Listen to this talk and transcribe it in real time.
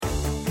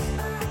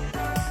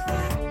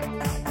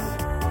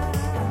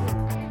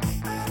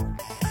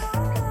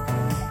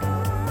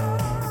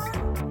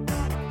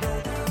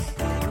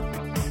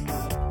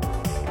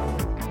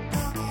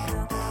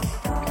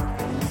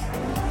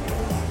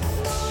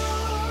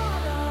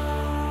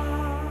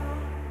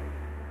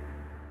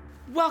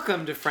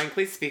Welcome to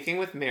Frankly Speaking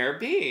with Mayor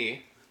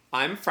B.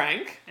 I'm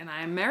Frank. And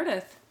I'm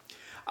Meredith.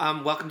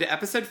 Welcome to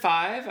episode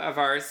 5 of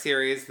our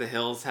series, The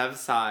Hills Have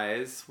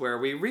Size, where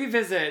we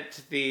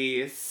revisit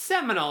the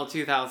seminal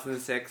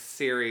 2006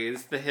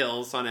 series, The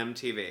Hills on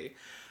MTV.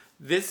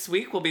 This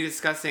week we'll be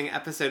discussing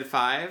episode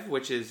 5,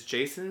 which is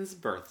Jason's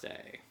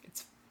birthday.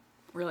 It's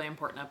a really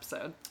important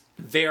episode.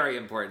 Very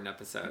important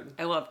episode.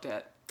 I loved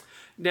it.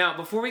 Now,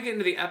 before we get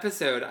into the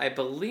episode, I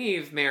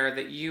believe, Mare,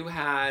 that you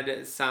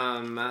had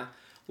some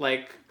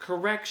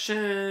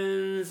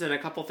corrections and a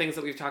couple things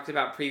that we've talked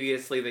about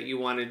previously that you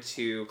wanted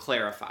to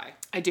clarify.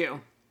 I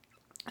do.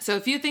 So a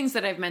few things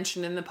that I've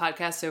mentioned in the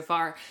podcast so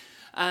far.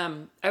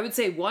 I would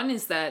say one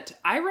is that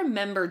I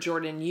remember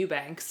Jordan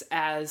Eubanks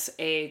as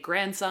a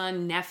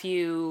grandson,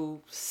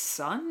 nephew,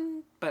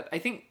 son, but I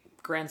think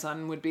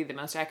grandson would be the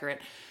most accurate,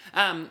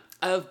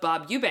 of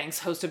Bob Eubanks,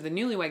 host of the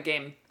Newlywed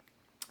Game.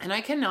 And I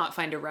cannot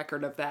find a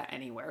record of that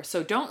anywhere.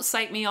 So don't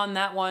cite me on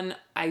that one.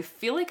 I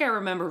feel like I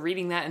remember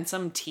reading that in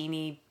some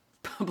teeny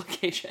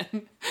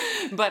publication.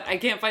 But I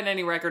can't find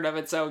any record of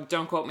it, so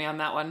don't quote me on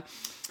that one.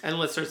 And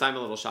listeners, I'm a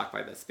little shocked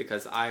by this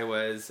because I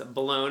was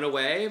blown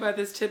away by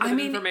this tidbit of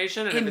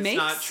information. And if it's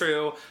not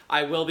true,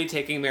 I will be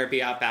taking Mayor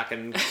B out back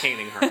and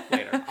caning her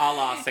later. A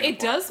la Singapore. It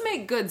does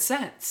make good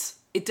sense.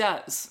 It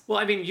does. Well,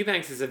 I mean,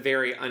 Eubanks is a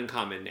very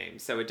uncommon name,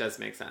 so it does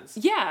make sense.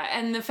 Yeah,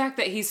 and the fact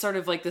that he's sort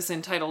of like this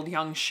entitled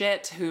young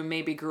shit who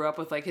maybe grew up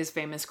with like his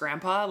famous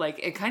grandpa, like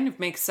it kind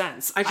of makes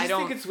sense. I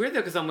think it's weird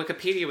though, because on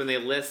Wikipedia when they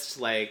list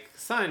like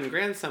son,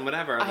 grandson,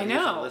 whatever. I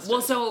know. Well,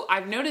 so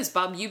I've noticed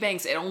Bob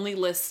Eubanks, it only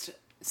lists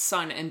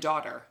son and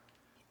daughter.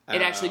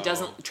 It actually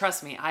doesn't.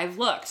 Trust me, I've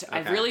looked. Okay.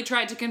 I've really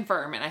tried to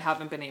confirm, and I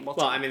haven't been able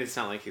to. Well, I mean, it's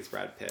not like he's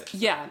Brad Pitt.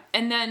 Yeah,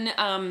 and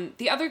then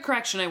the other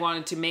correction I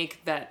wanted to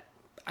make that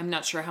I'm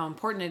not sure how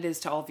important it is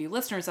to all of you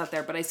listeners out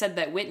there, but I said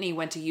that Whitney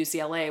went to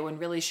UCLA when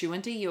really she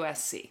went to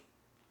USC.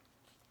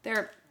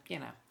 They're,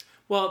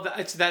 Well,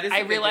 that is. I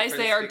realize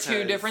they are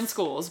two different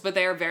schools, but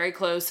they are very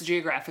close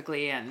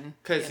geographically, and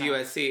because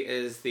USC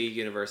is the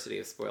University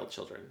of Spoiled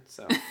Children,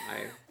 so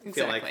I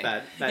feel like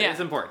that is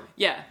important.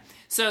 Yeah.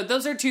 So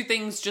those are two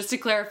things. Just to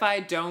clarify,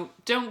 don't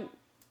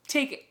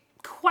take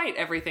quite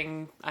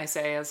everything I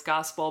say as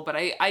gospel, but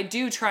I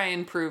do try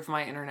and prove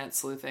my internet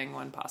sleuthing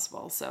when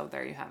possible. So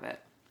there you have it.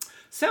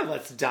 So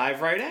let's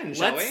dive right in,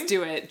 shall we? Let's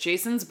do it.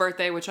 Jason's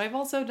birthday, which I've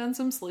also done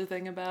some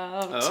sleuthing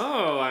about.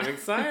 Oh, I'm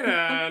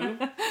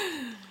excited.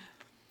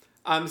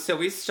 So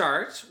we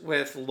start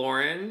with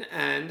Lauren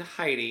and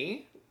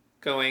Heidi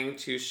going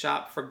to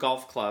shop for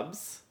golf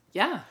clubs.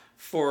 Yeah.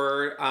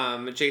 For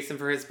Jason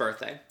for his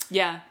birthday.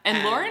 Yeah.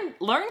 And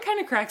Lauren kind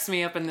of cracks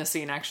me up in this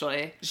scene,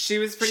 actually. She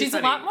was pretty She's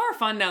funny. A lot more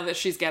fun now that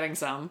she's getting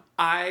some.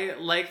 I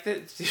like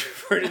that she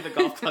referred to the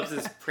golf clubs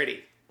as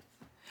pretty.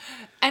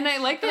 And I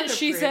like that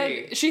she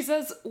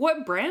says,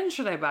 what brand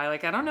should I buy?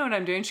 Like, I don't know what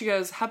I'm doing. She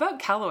goes, how about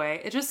Callaway?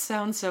 It just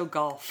sounds so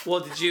golf. Well,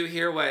 did you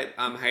hear what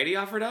Heidi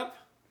offered up?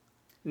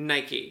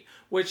 Nike.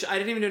 Which I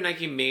didn't even know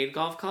Nike made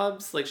golf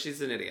clubs. Like,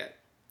 she's an idiot.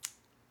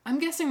 I'm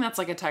guessing that's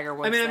like a Tiger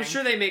Woods thing. I'm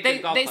sure they make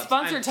good golf clubs. They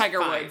sponsor Tiger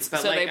Woods,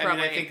 but so they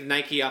probably... I think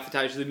Nike off the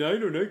top, she's like, no, I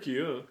know Nike,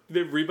 yeah. They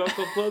have Reebok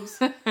golf clubs?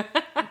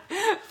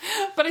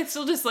 But I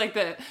still just like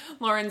that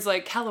Lauren's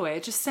like, Callaway,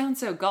 it just sounds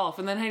so golf.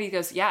 And then Heidi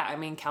goes, yeah, I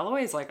mean,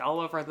 Callaway's like all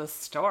over the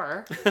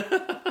store.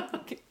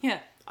 Yeah.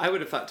 I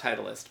would have thought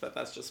Titleist, but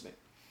that's just me.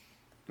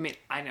 I mean,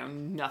 I know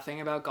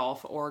nothing about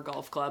golf or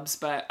golf clubs,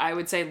 but I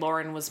would say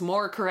Lauren was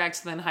more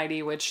correct than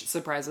Heidi, which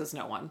surprises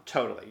no one.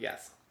 Totally,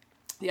 yes.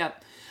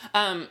 Yep.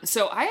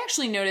 So I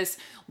actually noticed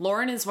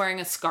Lauren is wearing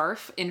a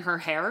scarf in her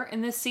hair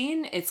in this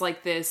scene. It's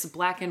like this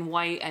black and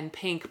white and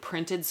pink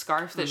printed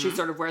scarf that she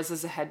sort of wears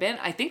as a headband.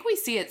 I think we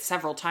see it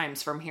several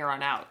times from here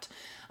on out.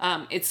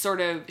 It's sort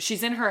of,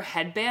 she's in her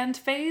headband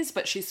phase,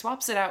 but she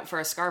swaps it out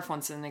for a scarf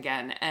once and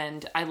again.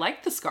 And I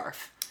like the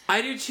scarf.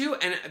 I do too.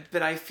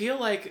 But I feel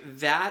like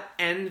that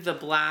and the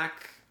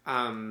black,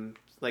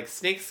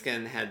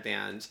 snakeskin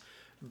headband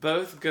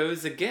both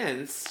goes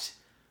against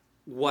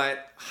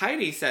what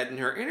Heidi said in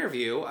her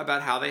interview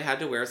about how they had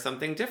to wear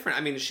something different.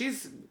 I mean,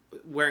 she's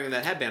wearing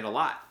that headband a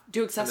lot.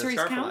 Do accessories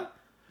count?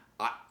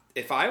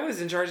 If I was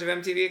in charge of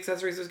MTV,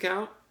 accessories would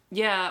count.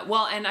 Yeah,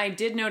 well, and I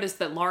did notice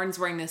that Lauren's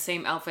wearing the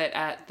same outfit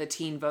at the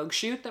Teen Vogue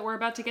shoot that we're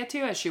about to get to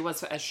as she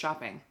was as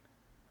shopping.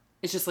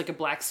 It's just like a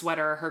black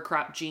sweater, her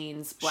cropped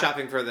jeans.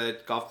 Shopping for the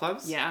golf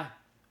clubs? Yeah.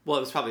 Well,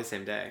 it was probably the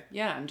same day.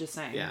 Yeah, I'm just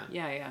saying.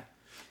 Yeah.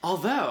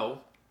 Although,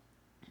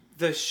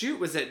 the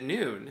shoot was at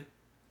noon.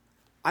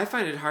 I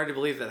find it hard to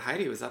believe that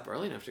Heidi was up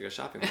early enough to go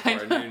shopping before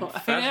a noon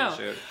fashion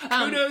shoot.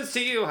 Kudos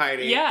to you,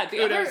 Heidi. Yeah,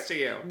 kudos to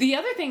you. The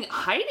other thing,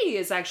 Heidi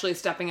is actually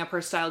stepping up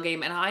her style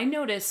game, and I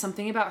noticed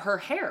something about her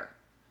hair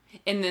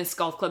in this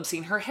golf club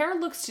scene. Her hair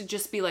looks to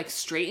just be like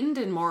straightened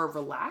and more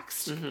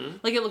relaxed. Mm-hmm.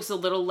 Like it looks a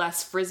little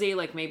less frizzy.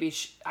 Like maybe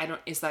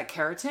is that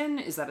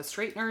keratin? Is that a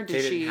straightener?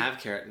 They didn't have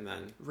keratin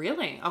then.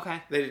 Really?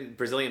 Okay. They didn't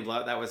Brazilian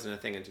blowout. That wasn't a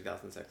thing in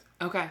 2006.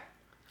 Okay.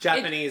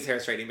 Japanese hair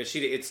straightening, but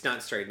it's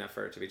not straight enough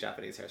for it to be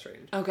Japanese hair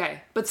straightening.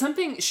 Okay, but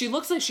she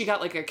looks like she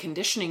got like a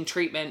conditioning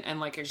treatment and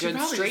like a good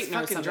straightener. She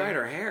probably fucking dried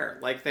her hair.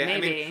 Like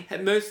Maybe. I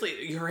mean,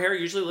 mostly her hair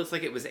usually looks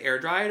like it was air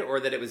dried or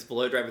that it was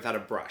blow dried without a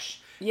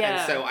brush.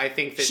 Yeah. And so I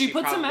think that she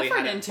put some probably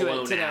effort had into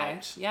it today.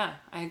 Out. Yeah,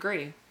 I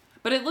agree.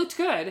 But it looked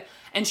good,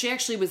 and she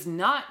actually was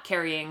not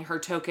carrying her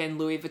token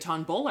Louis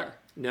Vuitton bowler.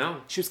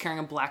 No, she was carrying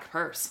a black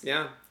purse.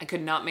 Yeah, I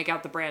could not make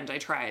out the brand. I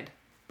tried,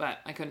 but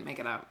I couldn't make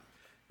it out.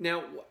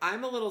 Now,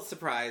 I'm a little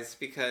surprised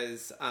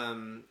because a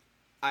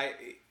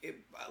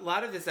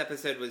lot of this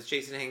episode was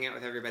Jason hanging out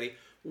with everybody.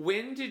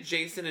 When did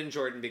Jason and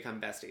Jordan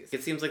become besties?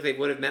 It seems like they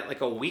would have met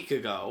like a week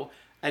ago,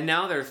 and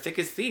now they're thick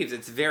as thieves.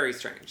 It's very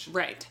strange.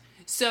 Right.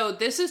 So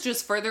this is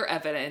just further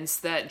evidence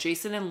that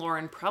Jason and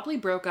Lauren probably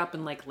broke up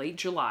in like late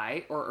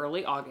July or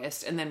early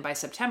August, and then by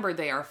September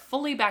they are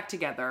fully back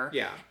together.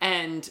 Yeah.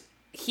 And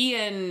he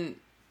and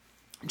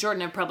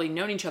Jordan have probably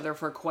known each other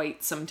for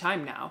quite some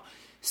time now.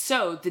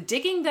 So the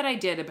digging that I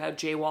did about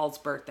Jay Wall's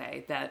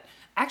birthday that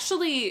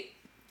actually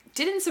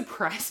didn't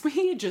surprise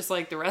me, just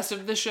like the rest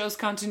of the show's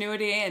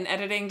continuity and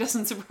editing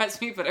doesn't surprise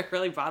me, but it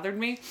really bothered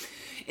me,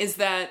 is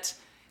that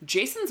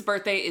Jason's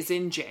birthday is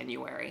in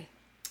January.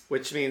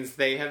 Which means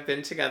they have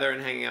been together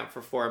and hanging out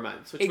for 4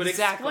 months, which would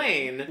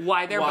explain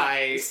why they're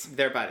buddies.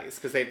 They're buddies,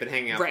 because they've been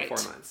hanging out for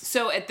 4 months.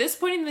 So at this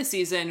point in the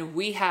season,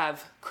 we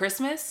have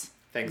Christmas,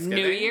 Thanksgiving,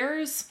 New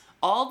Year's,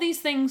 all these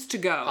things to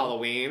go.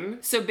 Halloween.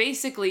 So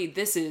basically,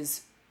 this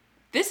is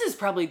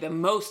probably the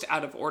most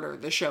out of order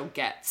the show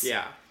gets.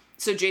 Yeah.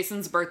 So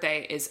Jason's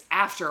birthday is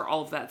after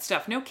all of that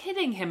stuff. No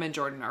kidding, him and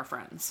Jordan are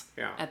friends.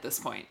 Yeah. At this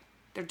point.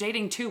 They're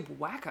dating two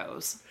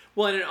wackos.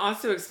 Well, and it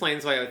also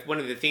explains why one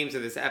of the themes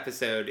of this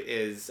episode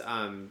is,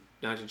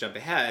 not to jump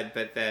ahead,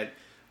 but that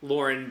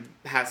Lauren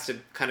has to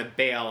kind of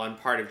bail on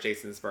part of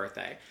Jason's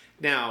birthday.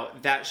 Now,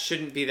 that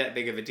shouldn't be that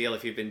big of a deal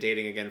if you've been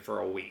dating again for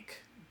a week.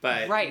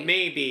 But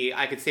maybe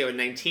I could say a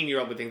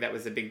 19-year-old would think that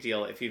was a big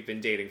deal if you've been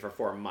dating for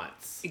 4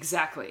 months.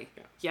 Exactly.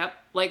 Yeah. Yep.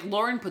 Like,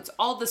 Lauren puts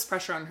all this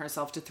pressure on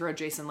herself to throw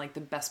Jason, like, the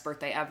best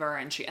birthday ever,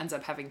 and she ends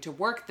up having to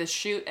work this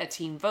shoot at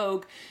Teen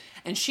Vogue,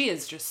 and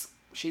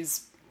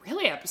she's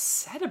really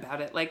upset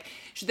about it. Like,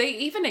 they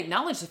even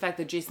acknowledge the fact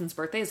that Jason's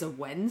birthday is a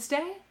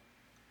Wednesday.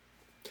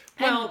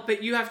 Well,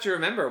 but you have to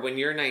remember, when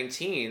you're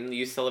 19,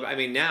 you celebrate, I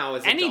mean, now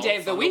as any adults, day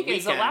of the week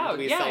is allowed.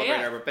 We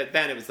celebrate but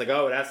then it was like,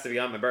 oh, it has to be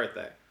on my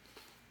birthday.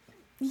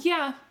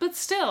 Yeah, but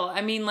still,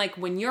 I mean, like,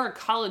 when you're a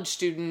college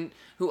student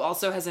who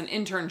also has an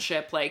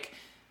internship, like,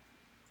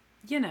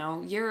 you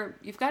know,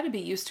 you've got to be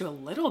used to a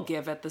little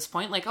give at this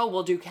point. Like, oh,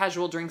 we'll do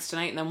casual drinks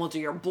tonight, and then we'll do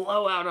your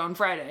blowout on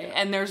Friday.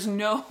 And there's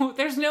no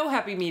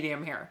happy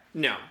medium here.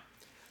 No.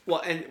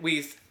 Well, and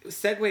we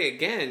segue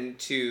again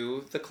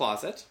to the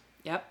closet.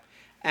 Yep.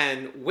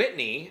 And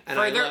Whitney,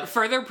 and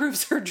further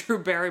proves her Drew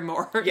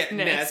Barrymore. Yes,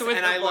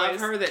 and I love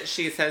her that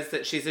she says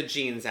that she's a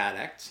jeans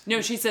addict. No,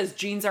 she says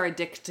jeans are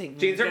addicting.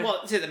 Jeans are,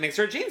 well, that makes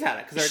her a jeans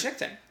addict because they're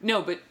addicting.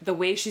 No, but the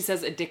way she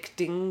says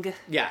addicting.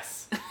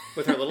 Yes,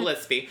 with her little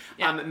lispy.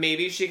 Yeah.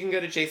 Maybe she can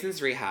go to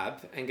Jason's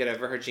rehab and get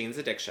over her jeans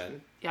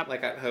addiction. Yep.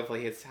 Like,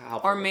 hopefully he's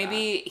helpful. Or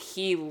maybe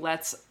he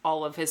lets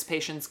all of his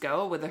patients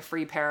go with a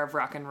free pair of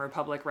Rockin'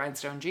 Republic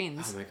rhinestone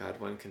jeans. Oh my God,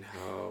 one can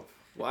hope.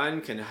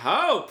 One can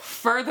hope.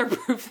 Further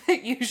proof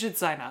that you should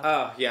sign up.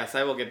 Oh, yes.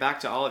 I will get back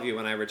to all of you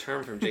when I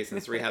return from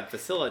Jason's rehab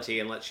facility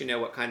and let you know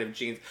what kind of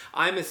jeans.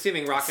 I'm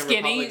assuming Rockin'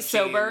 Republic jeans.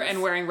 Skinny, sober,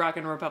 and wearing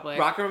Rockin' Republic.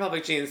 Rockin'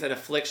 Republic jeans, an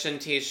Affliction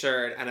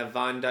t-shirt, and a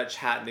Von Dutch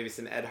hat, and maybe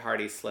some Ed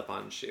Hardy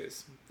slip-on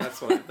shoes.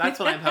 That's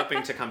what I'm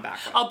hoping to come back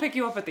with. I'll pick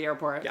you up at the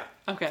airport. Yeah.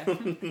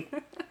 Okay.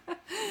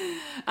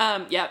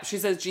 Yeah, she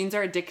says jeans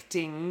are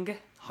addicting.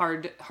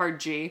 Hard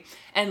G.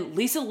 And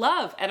Lisa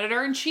Love,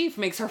 editor-in-chief,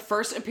 makes her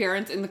first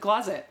appearance in the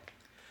closet.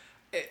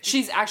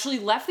 She's actually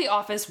left the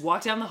office,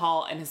 walked down the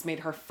hall, and has made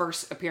her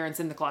first appearance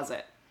in the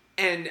closet.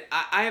 And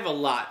I have a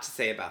lot to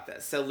say about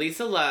this. So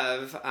Lisa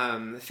Love,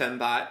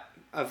 fembot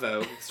of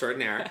Vogue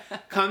extraordinaire,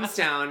 comes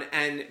down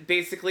and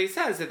basically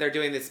says that they're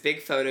doing this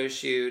big photo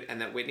shoot and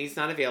that Whitney's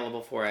not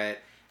available for it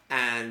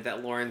and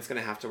that Lauren's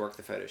going to have to work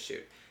the photo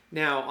shoot.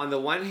 Now, on the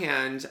one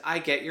hand, I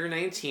get you're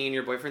 19,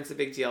 your boyfriend's a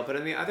big deal, but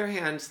on the other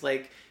hand,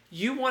 like,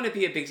 you want to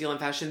be a big deal in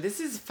fashion. This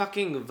is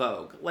fucking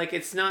Vogue. Like,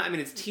 it's not, I mean,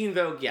 it's Teen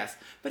Vogue, yes,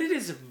 but it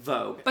is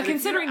Vogue. But and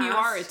considering you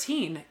are a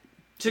teen,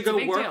 to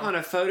go work on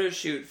a photo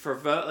shoot for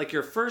Vogue, like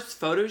your first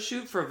photo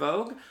shoot for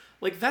Vogue,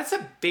 like, that's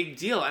a big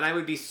deal. And I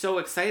would be so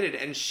excited.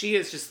 And she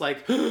is just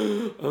like,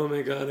 oh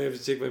my God, I have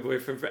to take my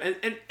boyfriend for,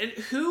 and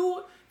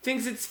who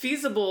thinks it's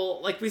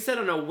feasible, like we said,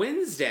 on a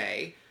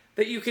Wednesday,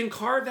 that you can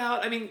carve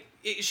out, I mean,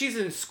 she's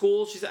in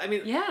school.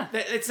 Yeah.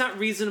 It's not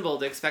reasonable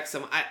to expect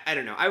I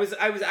don't know. I was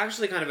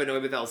actually kind of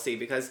annoyed with LC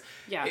because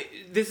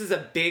this is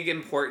a big,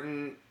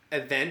 important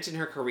event in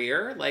her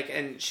career. Like,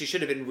 and she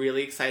should have been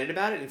really excited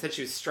about it. And instead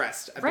she was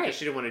stressed because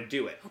she didn't want to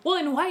do it. Well,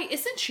 and why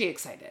isn't she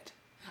excited?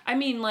 I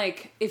mean,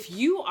 like, if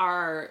you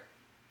are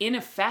in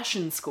a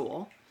fashion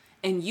school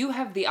and you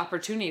have the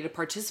opportunity to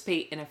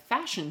participate in a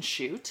fashion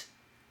shoot,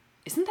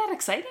 isn't that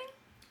exciting?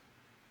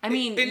 I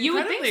mean, you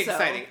would think so.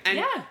 Exciting. And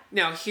yeah.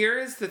 Now, here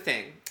is the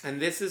thing,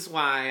 and this is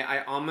why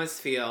I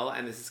almost feel,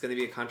 and this is going to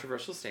be a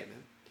controversial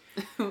statement,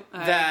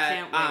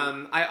 that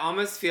I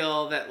almost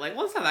feel that, like,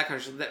 well, it's not that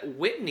controversial, that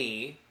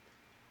Whitney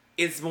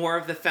is more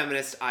of the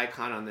feminist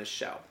icon on this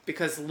show.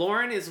 Because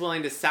Lauren is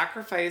willing to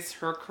sacrifice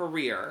her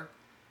career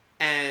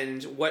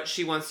and what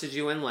she wants to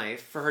do in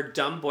life for her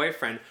dumb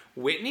boyfriend.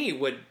 Whitney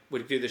would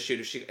do the shoot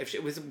if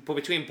it was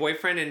between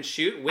boyfriend and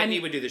shoot.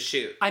 Whitney would do the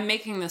shoot. I'm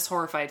making this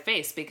horrified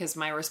face because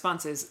my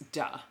response is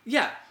duh.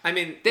 Yeah, I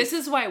mean, this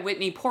is why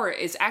Whitney Port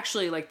is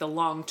actually like the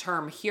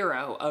long-term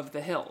hero of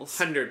the Hills.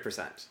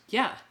 100%.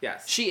 Yeah.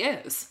 Yes, she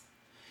is.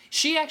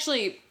 She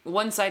actually,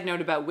 one side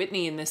note about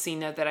Whitney in this scene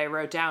note that I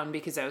wrote down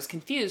because I was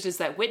confused is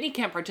that Whitney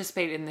can't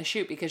participate in the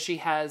shoot because she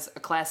has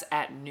a class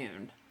at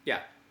noon.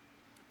 Yeah.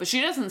 But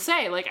she doesn't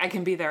say, like, I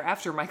can be there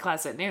after my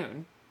class at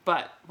noon.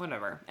 But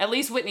whatever. At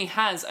least Whitney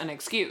has an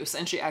excuse,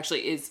 and she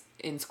actually is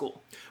in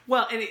school.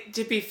 Well, and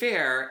to be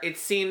fair, it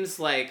seems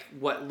like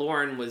what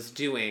Lauren was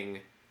doing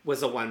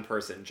was a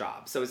one-person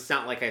job. So it's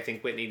not like I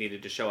think Whitney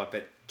needed to show up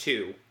at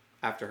 2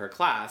 after her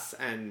class.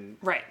 And,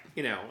 right.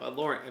 You know,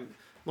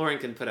 Lauren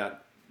can put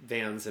out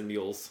vans and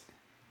mules.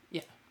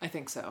 Yeah, I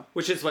think so.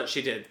 Which is what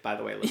she did, by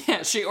the way.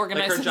 Yeah, she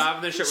organizes. Like her job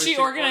in the show was she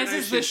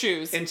organizes the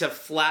shoes into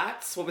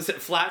flats. What was it?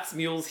 Flats,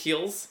 mules,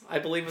 heels. I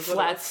believe was what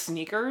flats, it was.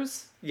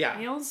 sneakers. Yeah,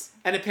 heels.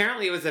 And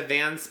apparently it was a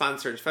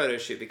Vans-sponsored photo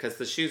shoot because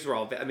the shoes were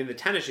all. I mean, the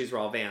tennis shoes were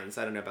all Vans.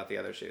 I don't know about the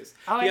other shoes.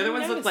 Oh, the other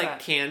ones looked like that.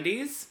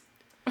 candies.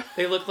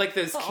 They looked like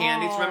those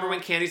candies. Remember when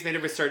Candies made a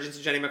resurgence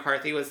and Jenny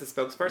McCarthy was the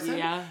spokesperson?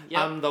 Yeah.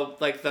 Yep.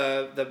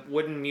 The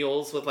wooden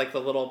mules with like the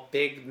little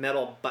big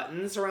metal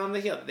buttons around the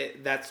heel.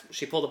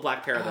 She pulled a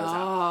black pair of those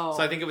out.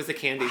 So I think it was the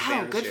Candies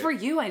Vans. Good shoe. for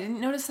you. I didn't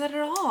notice that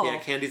at all. Yeah,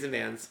 Candies and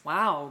Vans.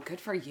 Wow,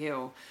 good for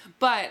you.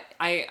 But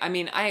I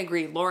mean, I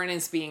agree. Lauren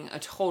is being a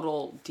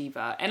total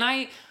diva,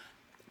 and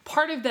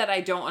part of that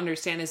I don't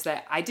understand is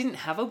that I didn't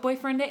have a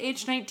boyfriend at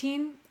age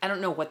 19. I don't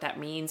know what that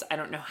means. I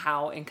don't know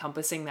how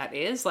encompassing that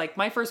is. Like,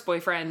 my first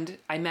boyfriend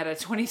I met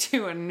at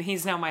 22 and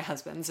he's now my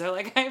husband. So,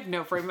 like, I have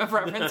no frame of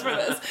reference for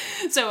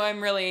this. So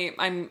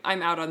I'm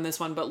out on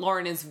this one. But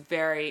Lauren is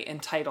very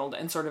entitled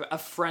and sort of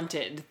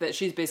affronted that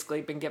she's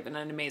basically been given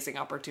an amazing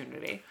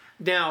opportunity.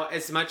 Now,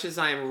 as much as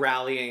I'm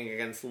rallying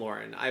against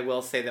Lauren, I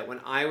will say that when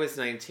I was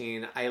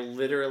 19, I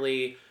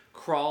literally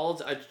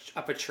crawled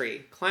up a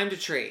tree, climbed a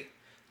tree,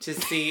 to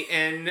see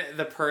in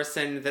the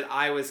person that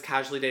I was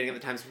casually dating at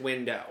the time's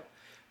window.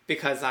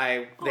 Because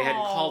they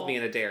hadn't called me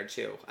in a day or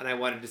two, and I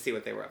wanted to see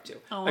what they were up to.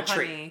 Oh, a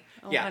tree. Honey.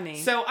 Oh, yeah.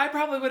 honey. So I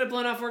probably would have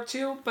blown off work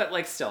too, but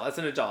like still, as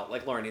an adult,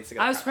 like Lauren needs to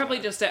go. I was probably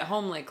just at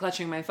home, like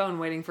clutching my phone,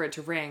 waiting for it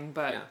to ring.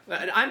 But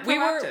yeah. I'm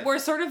proactive. we're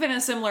sort of in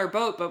a similar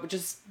boat, but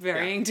just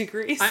varying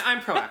degrees. I'm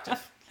proactive.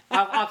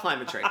 I'll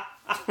climb a tree.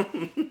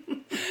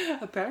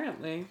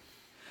 Apparently.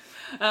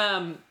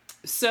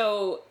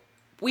 So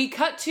we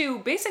cut to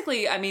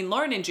basically, I mean,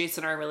 Lauren and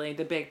Jason are really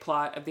the big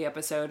plot of the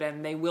episode,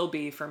 and they will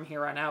be from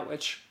here on out,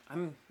 which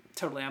I'm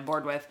totally on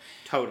board with.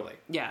 Totally.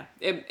 Yeah,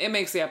 it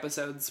makes the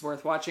episodes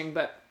worth watching,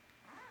 but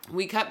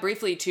we cut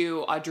briefly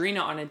to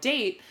Audrina on a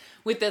date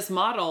with this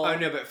model. Oh,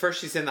 no, but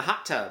first she's in the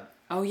hot tub.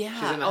 Oh, yeah.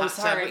 She's in the hot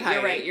tub with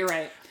Heidi. You're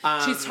right.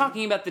 She's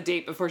talking about the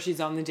date before she's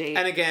on the date.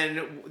 And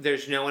again,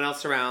 there's no one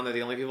else around. They're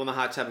the only people in the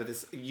hot tub of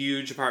this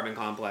huge apartment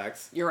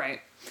complex. You're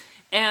right.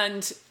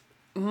 And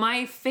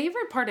my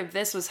favorite part of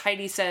this was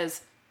Heidi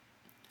says,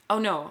 oh,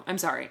 no, I'm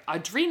sorry.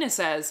 Audrina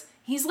says,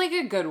 he's like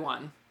a good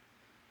one.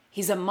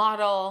 He's a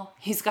model.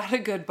 He's got a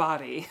good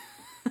body.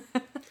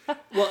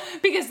 Well,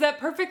 because that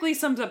perfectly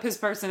sums up his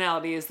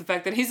personality is the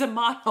fact that he's a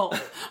model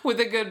with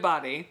a good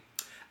body.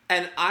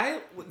 And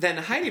then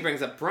Heidi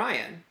brings up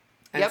Brian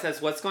and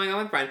says, what's going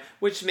on with Brian?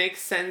 Which makes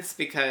sense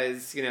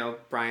because, you know,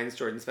 Brian's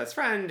Jordan's best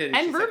friend. And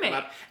she's roommate.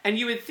 Like, and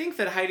you would think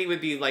that Heidi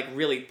would be, like,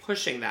 really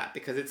pushing that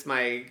because it's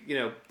my, you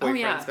know,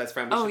 boyfriend's best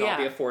friend. We should all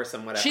be a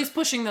foursome, whatever. She's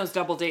pushing those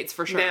double dates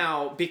for sure.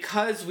 Now,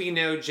 because we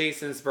know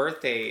Jason's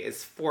birthday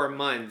is 4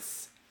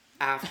 months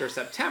after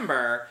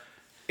September,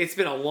 it's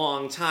been a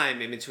long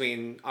time in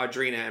between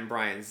Audrina and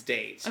Brian's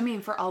date. I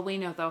mean, for all we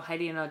know, though,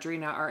 Heidi and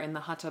Audrina are in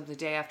the hot tub the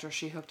day after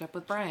she hooked up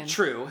with Brian.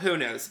 True, who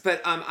knows? But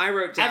I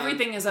wrote down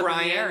everything is up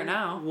Brian, in the air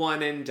now.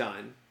 One and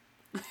done.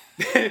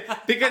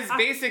 Because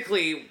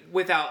basically,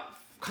 without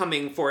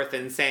coming forth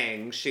and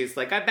saying, she's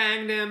like, I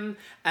banged him,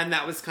 and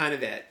that was kind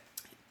of it.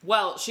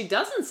 Well, she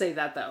doesn't say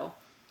that, though.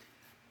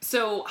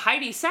 So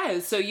Heidi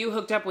says, so you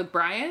hooked up with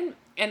Brian?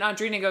 And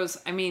Audrina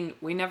goes, I mean,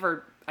 we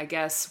never, I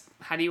guess,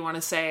 how do you want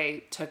to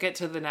say, took it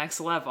to the next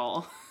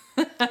level?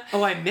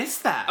 Oh, I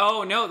missed that.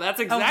 Oh, no, that's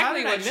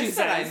exactly what she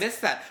says. I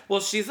missed that.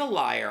 Well, she's a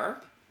liar.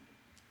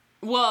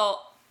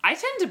 Well, I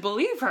tend to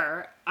believe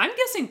her. I'm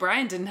guessing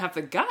Brian didn't have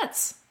the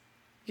guts.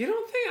 You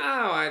don't think?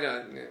 Oh, I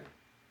don't. Yeah.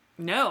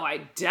 No, I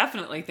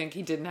definitely think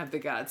he didn't have the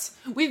guts.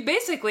 We've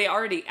basically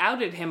already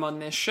outed him on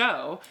this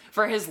show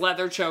for his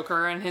leather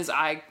choker and his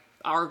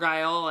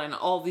Argyle and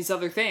all these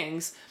other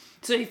things.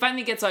 So he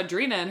finally gets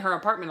Audrina in her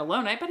apartment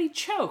alone. I bet he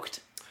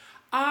choked.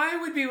 I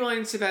would be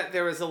willing to bet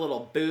there was a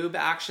little boob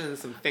action and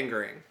some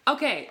fingering.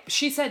 Okay,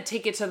 she said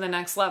take it to the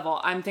next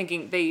level. I'm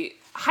thinking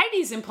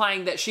Heidi's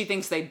implying that she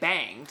thinks they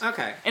banged.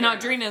 Okay. And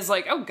Audrina's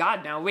like, oh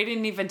God, no, we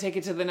didn't even take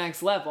it to the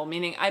next level.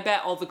 Meaning, I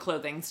bet all the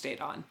clothing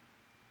stayed on.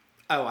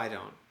 Oh, I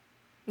don't.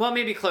 Well,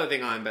 maybe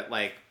clothing on, but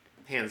like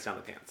hands down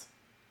the pants.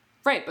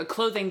 Right, but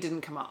clothing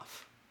didn't come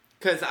off.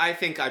 Because I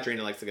think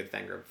Audrina likes a good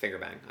finger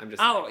bang. I'm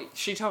just Oh, saying.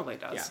 she totally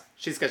does. Yeah.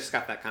 She's just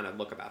got that kind of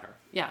look about her.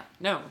 Yeah,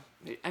 no.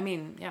 I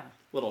mean, yeah.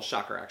 Little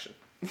shocker action.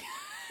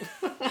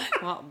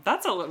 Well,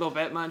 that's a little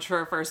bit much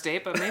for a first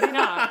date, but maybe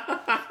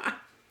not.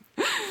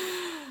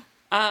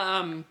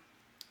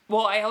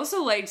 Well, I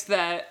also liked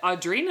that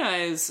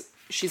Audrina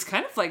she's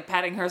kind of like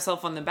patting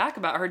herself on the back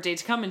about her date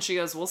to come, and she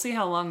goes, we'll see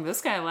how long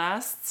this guy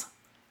lasts.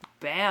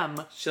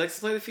 Bam. She likes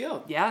to play the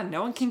field. Yeah,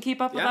 no one can keep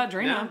up with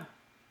Audrina. Yeah.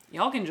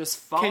 Y'all can just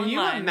fall in Can you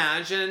line.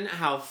 imagine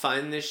how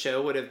fun this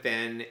show would have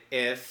been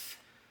if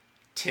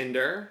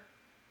Tinder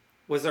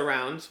was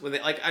around? When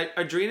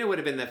Audrina would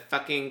have been the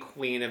fucking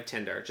queen of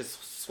Tinder.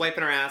 Just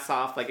swiping her ass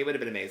off. Like, it would have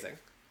been amazing.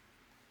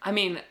 I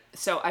mean,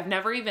 so I've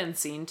never even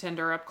seen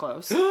Tinder up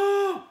close.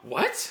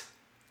 What?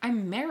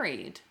 I'm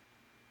married.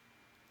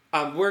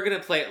 We're going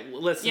to play,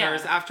 listeners,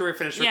 Yeah. after we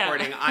finish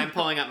recording, I'm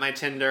pulling up my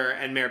Tinder,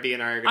 and Mare B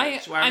and I are going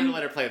to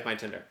let her play with my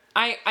Tinder.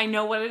 I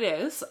know what it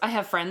is. I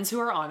have friends who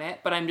are on it,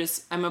 but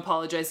I'm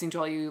apologizing to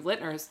all you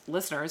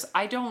listeners.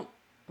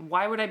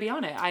 Why would I be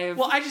on it?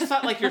 Well, I just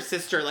thought like your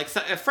sister, like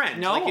a friend.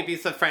 No. Like it'd be a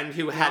friend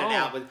who had it No.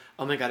 out with,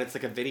 oh my God, it's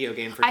like a video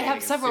game for I dating. have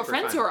It's several super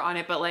friends fun. who are on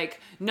it, but like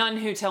none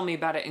who tell me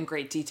about it in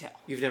great detail.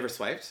 You've never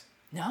swiped?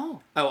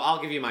 No. Oh, I'll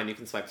give you mine. You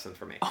can swipe some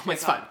for me. Oh my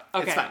it's God.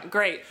 fun. Okay, It's fun.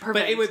 great. Perfect.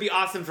 But it would be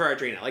awesome for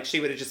Audrina. Like she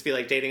would just be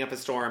like dating up a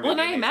storm. Well, and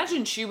It'd I be amazing.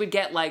 imagine she would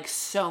get like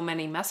so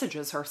many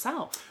messages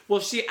herself. Well,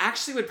 she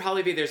actually would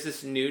probably be. There's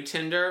this new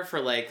Tinder for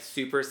like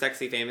super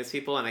sexy famous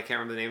people, and I can't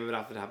remember the name of it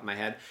off the top of my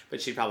head,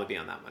 but she'd probably be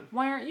on that one.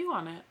 Why aren't you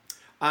on it?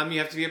 You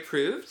have to be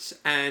approved,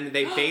 and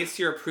they base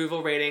your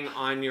approval rating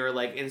on your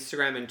like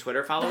Instagram and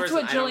Twitter followers. That's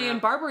what and I don't Jillian know-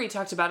 Barbary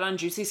talked about on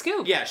Juicy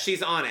Scoop. Yeah,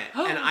 she's on it,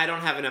 and I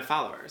don't have enough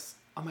followers.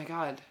 Oh my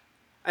God.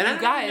 And I You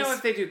don't even guys- know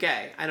if they do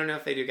gay. I don't know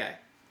if they do gay.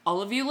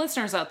 All of you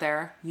listeners out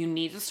there, you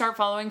need to start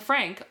following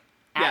Frank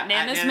Yeah, at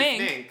Nana's Nana's Mink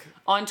Mink.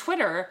 on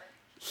Twitter.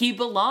 He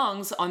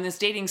belongs on this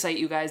dating site,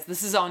 you guys.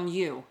 This is on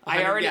you.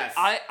 Yes.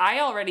 I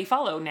already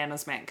follow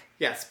Nana's Mink.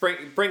 Yes,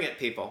 bring it,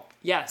 people.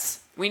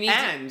 Yes, we need.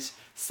 And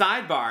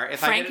sidebar,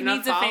 if Frank I get enough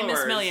needs a famous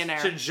followers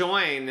millionaire. to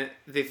join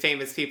the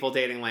famous people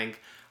dating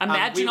link,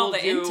 Imagine we all will the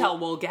intel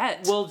we'll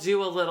get. We'll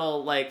do a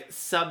little like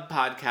sub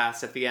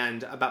podcast at the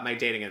end about my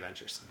dating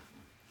adventures.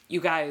 You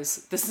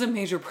guys, this is a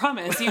major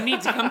promise. You need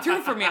to come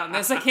through for me on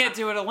this. I can't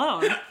do it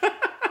alone.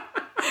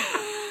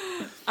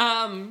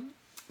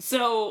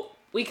 So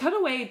we cut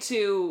away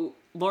to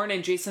Lauren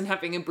and Jason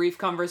having a brief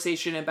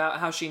conversation about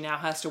how she now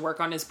has to work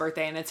on his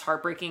birthday, and it's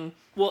heartbreaking.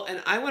 Well,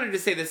 and I wanted to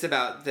say this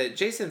about the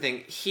Jason thing.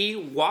 He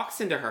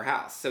walks into her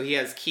house, so he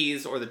has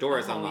keys or the door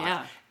is unlocked,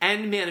 yeah.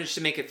 and managed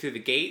to make it through the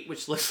gate,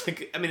 which looks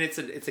like, I mean, it's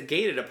a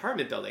gated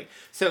apartment building.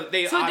 So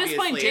they So at obviously...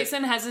 this point,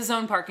 Jason has his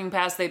own parking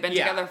pass. They've been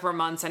Yeah. together for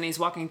months, and he's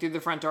walking through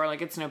the front door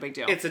like it's no big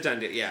deal. It's a done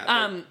deal,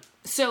 yeah.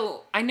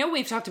 So I know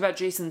we've talked about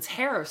Jason's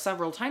hair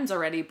several times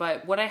already,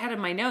 but what I had in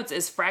my notes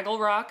is Fraggle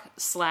Rock /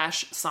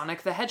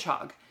 Sonic the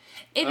Hedgehog.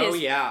 It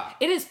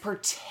is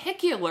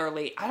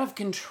particularly out of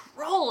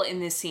control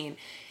in this scene.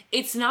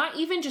 It's not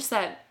even just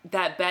that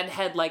bed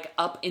head like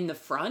up in the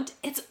front.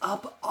 It's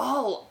up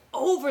all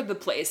over the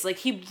place. Like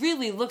he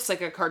really looks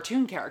like a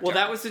cartoon character. Well,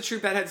 that was the true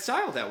bedhead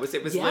style. It was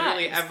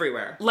literally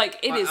everywhere. Like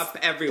it is up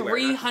everywhere.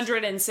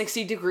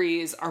 360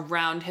 degrees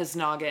around his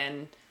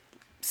noggin,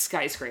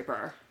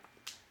 skyscraper.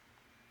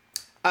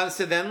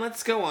 So then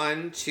let's go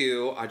on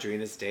to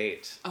Audrina's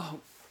date. Oh,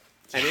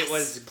 And it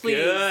was please.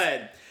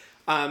 good.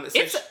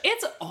 So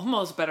It's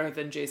almost better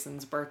than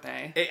Jason's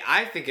birthday.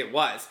 I think it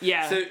was.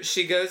 Yeah. So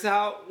she goes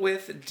out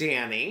with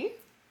Danny,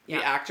 the Yeah.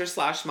 actor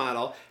 /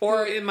 model,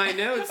 or in my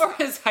notes, Or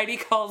as Heidi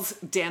calls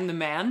Dan the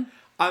man.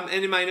 and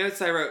in my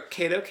notes I wrote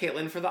Kato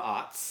Caitlin for the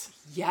aughts.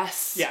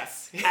 Yes.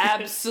 Yes.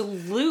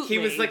 Absolutely. He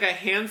was like a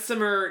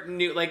handsomer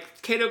new,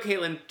 like Kato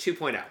Caitlin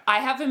 2.0. I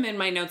have him in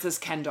my notes as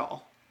Ken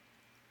doll.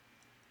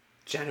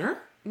 Jenner?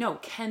 No,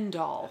 Ken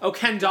doll. Oh,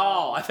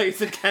 Kendall. I thought you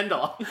said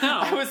Kendall. No.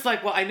 I was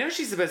like, well, I know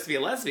she's supposed to be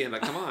a lesbian,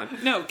 but come on.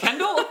 No,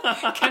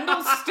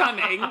 Kendall's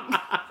stunning.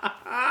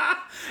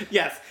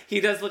 Yes, he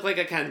does look like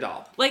a Ken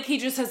doll. Like he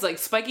just has like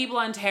spiky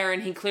blonde hair,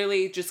 and he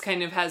clearly just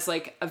kind of has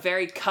like a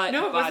very cut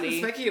No, it body.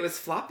 wasn't spiky, it was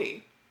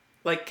floppy.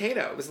 Like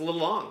Kato. It was a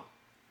little long.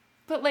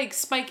 But like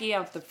spiky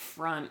out the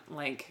front,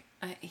 like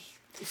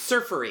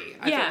Surfery. I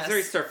thought it Yes. was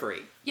very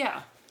surfery.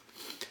 yeah.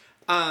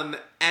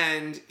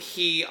 And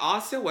he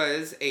also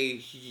was a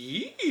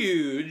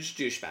huge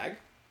douchebag.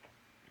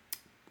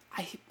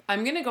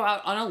 I'm gonna go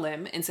out on a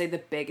limb and say the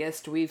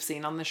biggest we've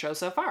seen on the show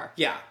so far.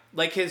 Yeah,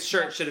 like his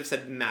shirt should have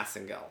said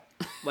Massengill.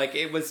 Like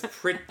it was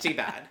pretty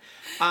bad.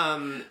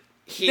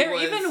 They're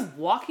even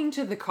walking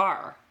to the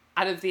car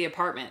out of the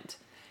apartment.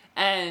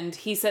 And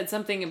he said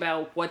something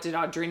about what did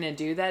Audrina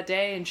do that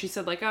day? And she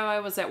said like, oh, I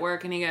was at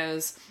work. And he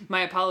goes,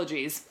 my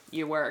apologies,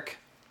 you work.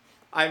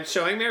 I'm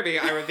showing Mary.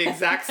 I wrote the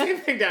exact same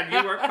thing down.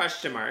 You work ?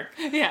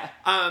 Yeah.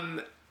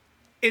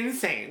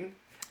 Insane.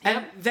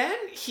 And then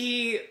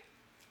he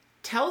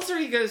tells her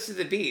he goes to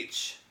the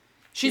beach.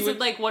 She said,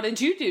 like, what did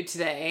you do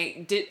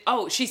today?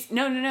 No.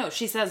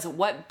 She says,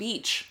 what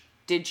beach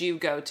did you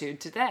go to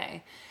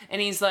today?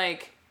 And he's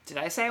like, did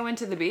I say I went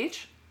to the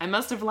beach? I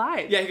must have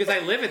lied. Yeah, because I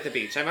live at the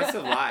beach. I must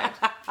have lied.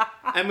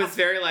 And was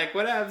very like,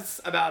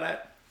 whatevs about it.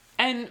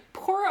 And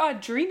poor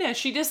Audrina,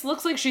 she just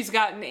looks like she's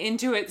gotten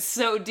into it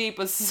so deep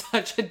with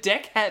such a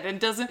dickhead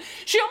and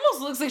she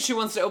almost looks like she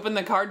wants to open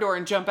the car door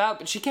and jump out,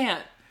 but she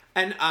can't.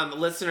 And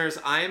listeners,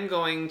 I am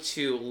going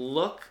to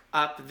look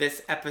up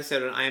this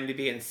episode on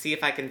IMDb and see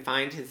if I can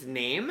find his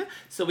name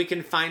so we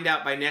can find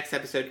out by next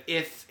episode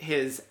if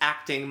his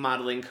acting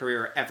modeling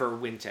career ever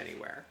went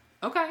anywhere.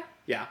 Okay.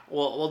 Yeah,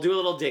 we'll do a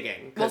little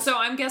digging. Well, so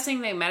I'm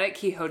guessing they met at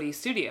Quixote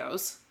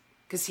Studios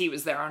because he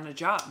was there on a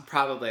job.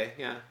 Probably,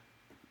 yeah.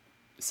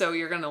 So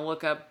you're going to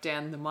look up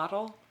Dan the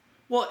model?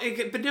 Well, but in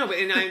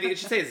IMDb, it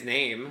should say his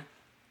name.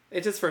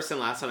 It's his first and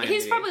last on IMDb.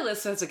 He's probably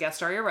listed as a guest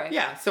star, you're right.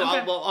 Yeah, so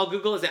okay. I'll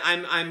Google his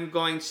name. I'm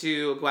going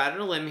to go out on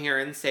a limb here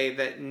and say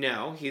that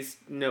no, he's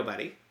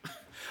nobody.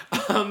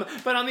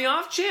 But on the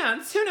off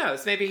chance, who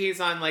knows? Maybe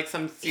he's on like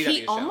some CW show.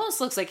 He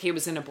almost looks like he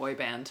was in a boy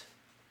band.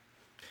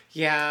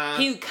 Yeah.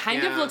 He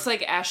kind of looks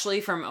like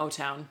Ashley from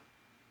O-Town.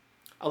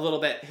 A little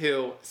bit,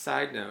 who,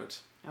 side note,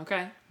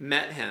 okay,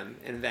 met him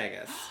in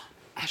Vegas.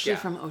 Ashley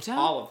from O-Town?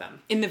 All of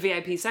them. In the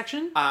VIP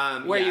section?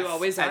 Where yes, you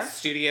always are? At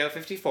Studio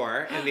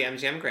 54 in the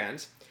MGM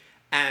Grand.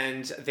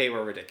 And they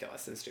were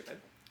ridiculous and stupid.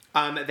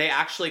 They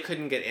actually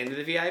couldn't get into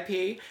the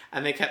VIP,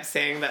 and they kept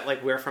saying that,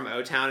 like, we're from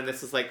O-Town, and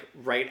this was, like,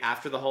 right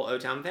after the whole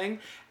O-Town thing,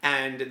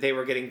 and they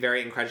were getting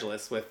very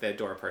incredulous with the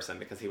door person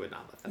because he would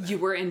not let them in. You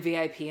were in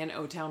VIP and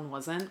O-Town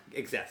wasn't?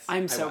 Exists.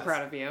 I'm so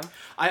proud of you.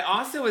 I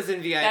also was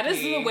in VIP. That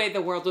is the way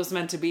the world was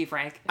meant to be,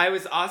 Frank. I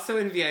was also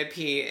in VIP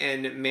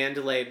in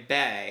Mandalay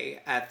Bay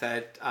at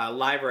the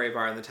library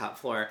bar on the top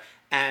floor,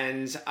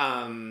 and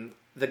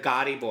the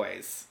Gotti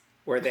Boys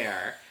were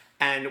there.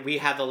 And we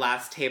had the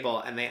last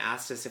table, and they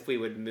asked us if we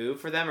would move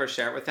for them or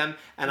share it with them.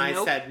 And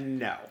I said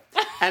no.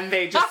 And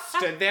they just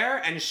stood there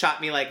and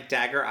shot me like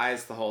dagger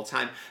eyes the whole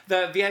time.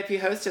 The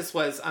VIP hostess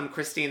was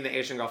Christine, the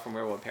Asian girl from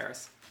Werewolf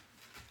Paris.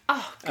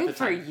 Oh, good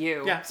for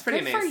you. Yeah, it's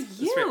pretty amazing.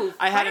 Good for you,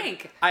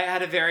 Frank. I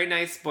had a very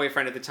nice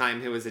boyfriend at the time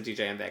who was a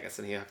DJ in Vegas,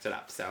 and he hooked it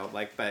up. So,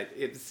 like, but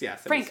it's,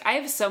 yes. Frank, I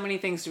have so many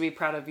things to be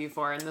proud of you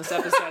for in this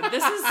episode.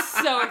 This is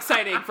so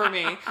exciting for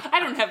me. I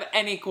don't have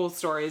any cool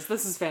stories.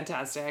 This is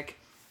fantastic.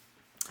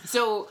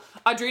 So,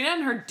 Audrina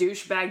and her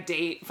douchebag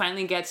date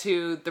finally get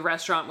to the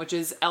restaurant, which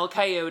is El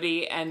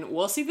Coyote, and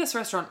we'll see this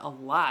restaurant a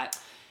lot.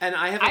 And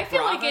I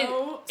feel like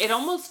it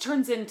almost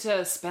turns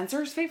into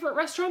Spencer's favorite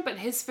restaurant, but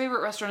his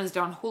favorite restaurant is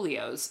Don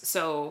Julio's.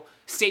 So,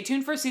 stay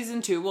tuned for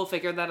season 2. We'll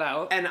figure that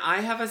out. And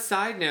I have a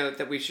side note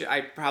that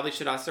I probably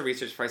should also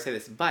research before I say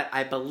this, but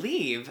I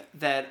believe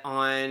that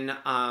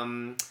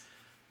on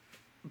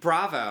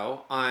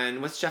Bravo,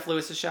 on what's Jeff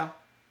Lewis's show?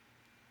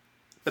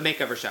 The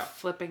Makeover Show.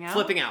 Flipping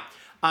Out.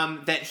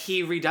 That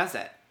he redoes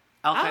it.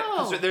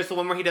 There's the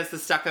one where he does the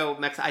stucco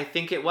I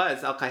think it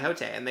was El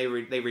Coyote, and they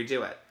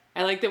redo it.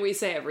 I like that we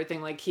say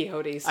everything like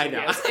Quixote Studios. I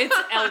know. It's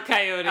El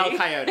Coyote. El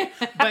Coyote.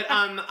 But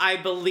I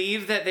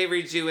believe that they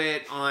redo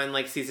it on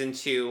like season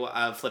 2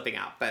 of Flipping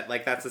Out. But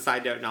like that's a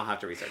side note, and I'll have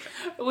to research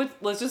it.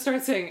 Let's just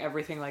start saying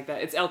everything like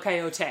that. It's El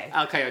Coyote.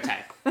 El Coyote.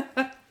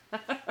 It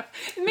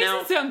makes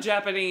it sound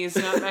Japanese,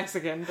 not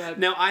Mexican. But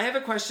now I have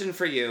a question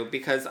for you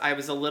because I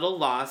was a little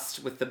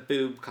lost with the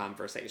boob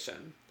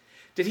conversation.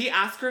 Did he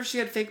ask her if she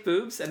had fake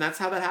boobs, and that's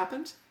how that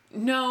happened?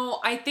 No,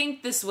 I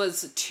think this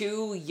was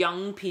 2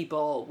 young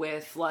people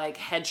with, like,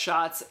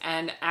 headshots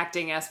and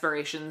acting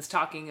aspirations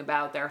talking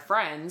about their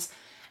friends,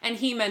 and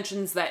he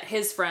mentions that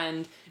his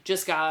friend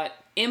just got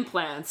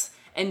implants,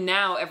 and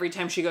now every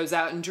time she goes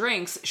out and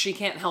drinks, she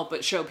can't help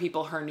but show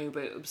people her new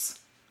boobs.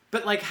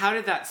 But, like, how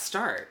did that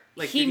start?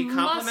 Like, did he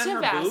compliment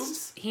her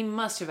boobs? He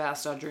must have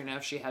asked Audrina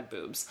if she had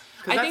boobs.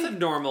 Because that's a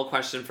normal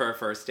question for a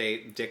first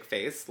date, dick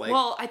face. Like,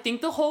 well, I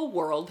think the whole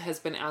world has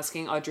been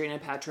asking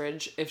Audrina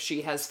Patridge if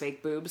she has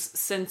fake boobs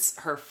since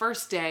her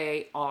first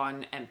day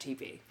on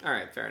MTV. All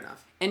right, fair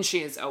enough. And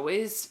she has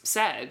always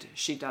said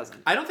she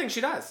doesn't. I don't think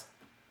she does.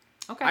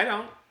 Okay. I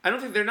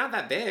don't think they're not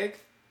that big.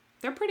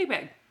 They're pretty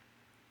big.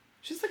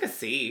 She's like a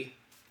C.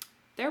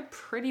 They're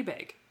pretty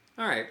big.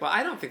 All right. Well,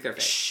 I don't think they're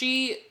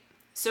fake.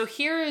 So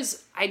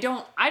here's, I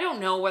don't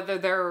know whether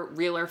they're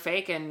real or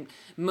fake, and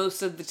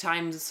most of the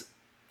times,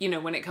 you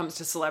know, when it comes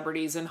to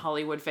celebrities and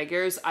Hollywood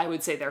figures, I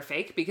would say they're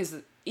fake, because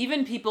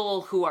even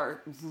people who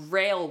are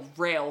rail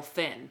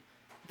thin,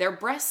 their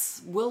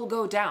breasts will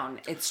go down.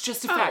 It's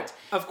just a fact.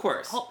 Of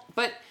course.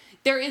 But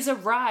there is a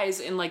rise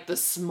in, like, the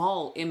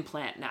small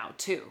implant now,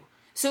 too.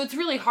 So it's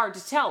really hard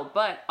to tell,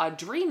 but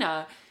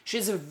Audrina, she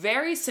has a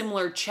very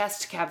similar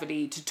chest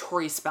cavity to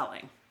Tori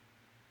Spelling.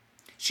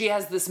 she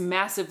has this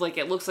massive, like,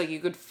 it looks like you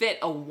could fit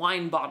a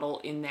wine bottle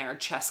in their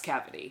chest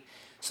cavity.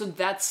 So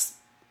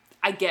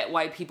I get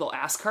why people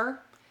ask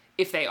her.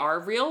 If they are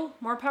real,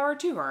 more power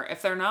to her.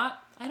 If they're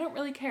not, I don't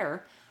really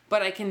care.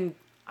 But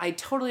I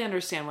totally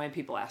understand why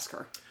people ask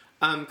her.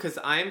 Because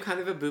I'm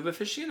kind of a boob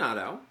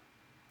aficionado.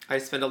 I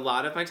spend a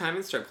lot of my time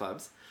in strip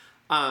clubs.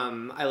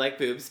 I like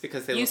boobs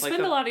because they look like... You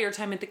spend a lot of your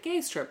time at the gay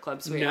strip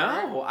clubs,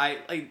 No,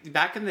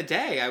 back in the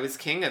day, I was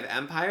king of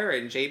Empire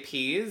and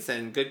JP's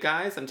and Good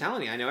Guys. I'm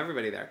telling you, I know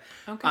everybody there.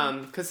 Okay.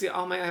 Because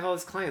I have all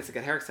these clients that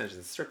get hair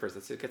extensions, strippers.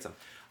 That's who gets them.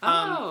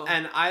 Oh.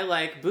 And I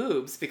like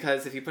boobs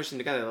because if you push them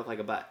together, they look like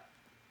a butt.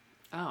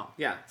 Oh.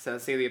 Yeah, so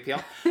see the appeal.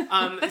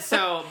 It's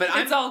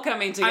all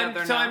coming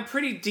together now. So I'm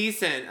pretty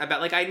decent about,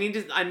 like, I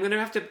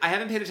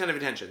haven't paid a ton of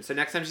attention. So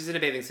next time she's in a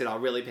bathing suit, I'll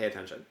really pay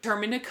attention.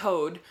 Determine a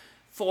code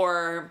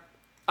for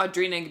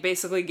Audrina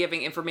basically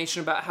giving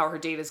information about how her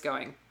date is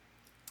going.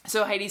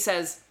 So Heidi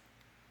says,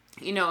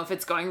 if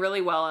it's going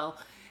really well,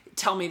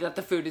 tell me that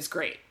the food is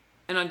great.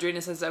 And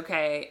Audrina says,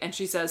 okay. And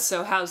she says,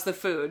 so how's the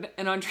food?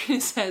 And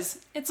Audrina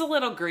says, it's a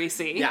little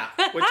greasy. Yeah,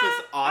 which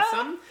was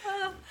awesome.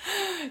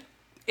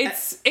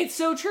 It's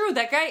so true.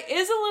 That guy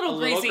is a little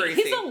greasy.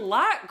 He's a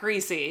lot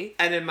greasy.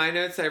 And in my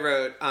notes, I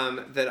wrote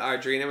that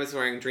Audrina was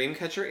wearing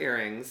Dreamcatcher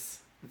earrings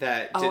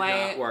that did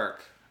not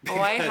work.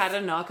 I had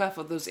a knockoff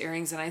of those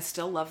earrings, and I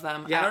still love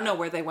them. Yeah, I don't know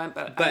where they went,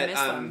 but I miss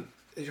them.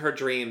 Her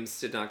dreams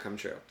did not come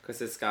true, because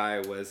this guy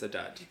was a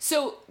dud.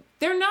 So,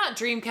 they're not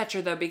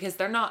Dreamcatcher, though, because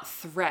they're not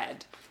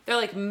thread. They're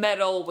like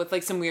metal with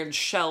like some weird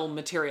shell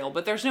material,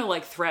 but there's no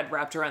like thread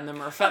wrapped around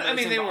them or feathers. I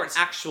mean, they weren't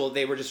actual,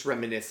 they were just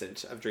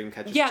reminiscent of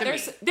Dreamcatcher. Yeah,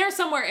 they're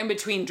somewhere in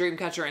between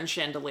Dreamcatcher and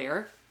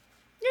Chandelier.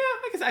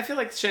 Yeah, I feel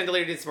like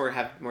Chandelier needs to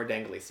have more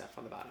dangly stuff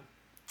on the bottom.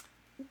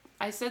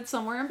 I said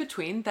somewhere in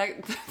between.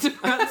 That's a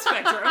broad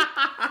spectrum.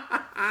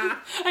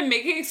 I'm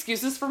making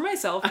excuses for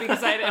myself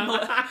because I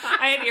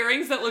had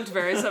earrings that looked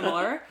very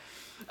similar.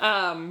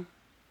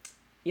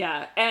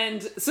 Yeah,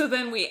 and so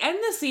then we end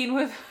the scene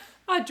with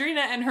Audrina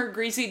and her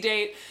greasy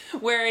date,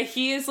 where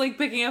he is like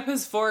picking up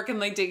his fork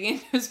and like digging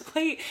into his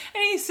plate,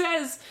 and he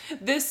says,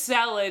 "This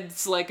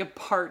salad's like a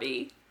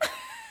party."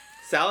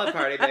 Salad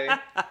party, baby.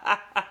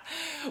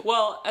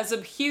 Well, as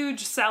a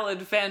huge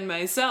salad fan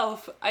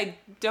myself, I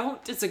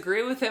don't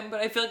disagree with him, but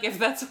I feel like if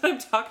that's what I'm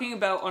talking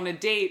about on a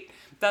date,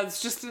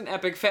 that's just an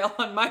epic fail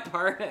on my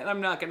part, and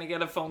I'm not going to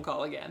get a phone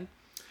call again.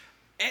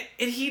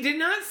 And he did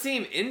not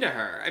seem into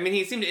her. I mean,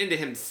 he seemed into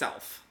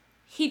himself.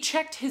 He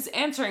checked his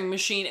answering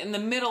machine in the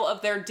middle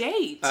of their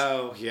date.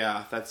 Oh,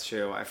 yeah, that's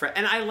true.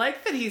 And I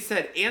like that he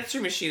said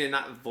answer machine and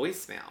not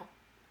voicemail.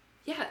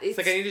 Yeah, it's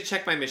like, I need to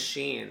check my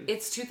machine.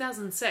 It's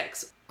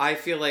 2006. I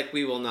feel like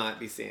we will not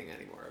be seeing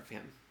any more of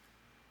him.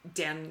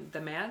 Dan the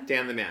Man?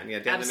 Dan the Man, yeah.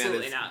 Dan Absolutely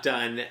the Man is not.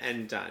 done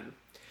and done.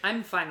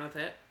 I'm fine with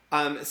it.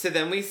 So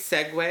then we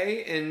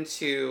segue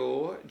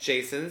into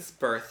Jason's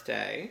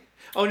birthday.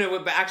 Oh, no,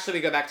 but actually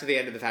we go back to the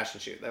end of the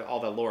fashion shoot, all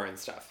the Lauren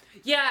stuff.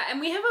 Yeah,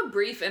 and we have a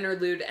brief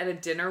interlude at a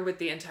dinner with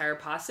the entire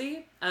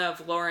posse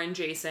of Lauren,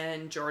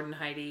 Jason, Jordan,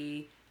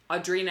 Heidi,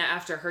 Audrina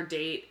after her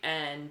date,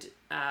 and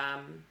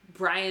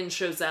Brian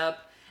shows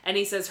up, and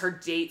he says her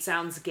date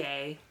sounds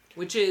gay,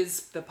 which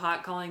is the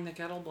pot calling the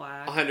kettle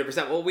black.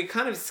 100%. Well, we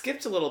kind of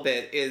skipped a little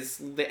bit is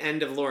the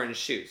end of Lauren's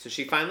shoot. So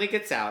she finally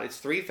gets out. It's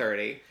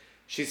 3:30.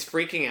 She's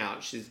freaking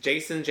out. She's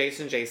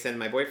Jason,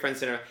 my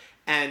boyfriend's dinner.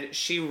 And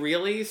she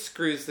really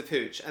screws the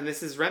pooch. And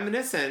this is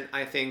reminiscent,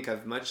 I think,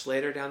 of much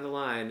later down the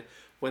line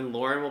when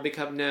Lauren will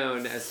become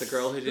known as the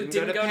girl who didn't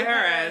go to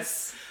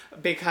Paris.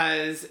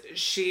 Because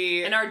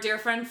she... And our dear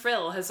friend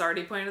Phil has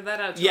already pointed that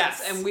out to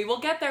us. And we will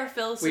get there,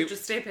 Phil, so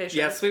just stay patient.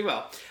 Yes, we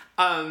will.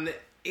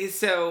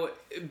 So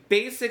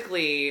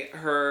basically,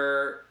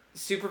 her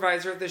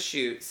supervisor at the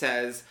shoot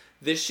says,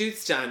 this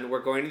shoot's done.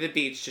 We're going to the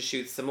beach to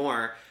shoot some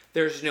more.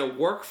 There's no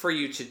work for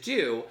you to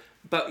do,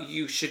 but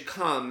you should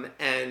come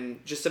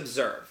and just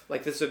observe.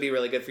 Like, this would be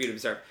really good for you to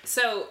observe.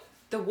 So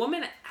the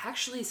woman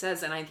actually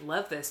says, and I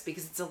love this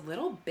because it's a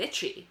little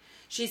bitchy.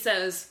 She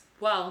says,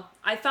 well,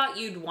 I thought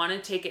you'd want to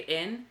take it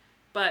in,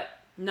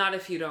 but not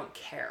if you don't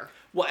care.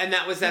 Well, and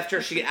that was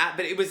after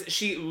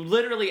she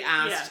literally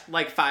asked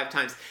like 5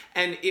 times.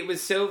 And it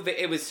was so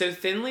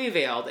thinly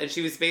veiled, and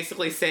she was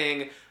basically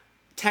saying,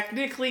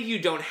 technically you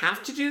don't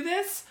have to do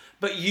this,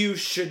 but you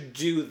should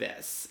do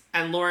this.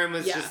 And Lauren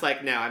was just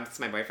like, no, it's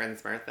my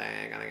boyfriend's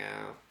birthday. I gotta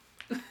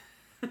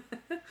go.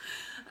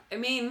 I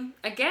mean,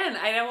 again,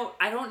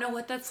 I don't know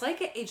what that's like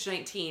at age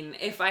 19.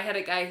 If I had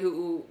a guy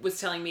who was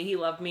telling me he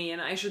loved me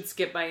and I should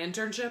skip my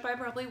internship, I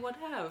probably would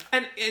have.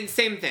 And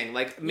same thing,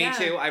 like me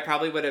too. I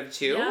probably would have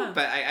too. Yeah.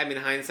 But I mean,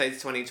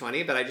 hindsight's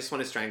 20/20. But I just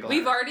want to strangle her.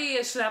 We've already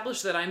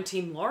established that I'm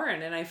Team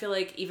Lauren, and I feel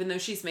like even though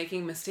she's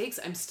making mistakes,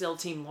 I'm still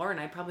Team Lauren.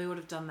 I probably would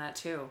have done that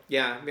too.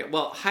 Yeah.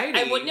 Well, Heidi.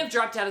 I wouldn't have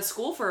dropped out of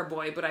school for a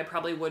boy, but I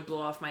probably would blow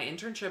off my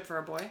internship for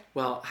a boy.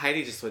 Well,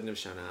 Heidi just wouldn't have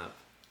shown up.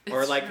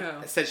 Or like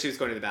said she was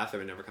going to the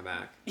bathroom and never come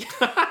back.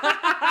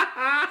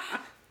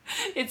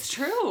 It's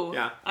true.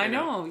 Yeah. I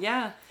know,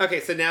 yeah. Okay,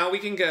 so now we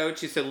can go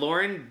to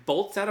Lauren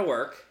bolts out of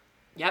work.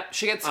 Yep,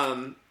 she gets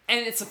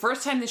And it's the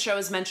first time the show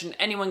has mentioned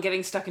anyone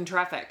getting stuck in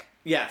traffic.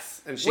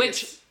 Yes. And she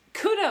Which, gets,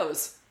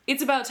 kudos.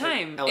 It's about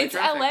time. LA It's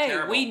traffic, LA.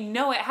 terrible. We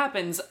know it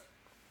happens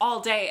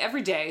all day,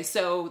 every day.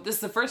 So this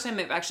is the first time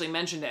they've actually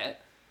mentioned it.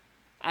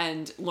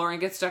 And Lauren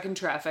gets stuck in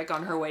traffic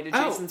on her way to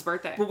Jason's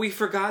birthday. But we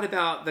forgot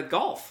about the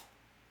golf.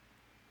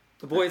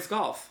 The boys'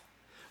 golf.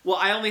 Well,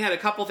 I only had a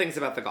couple things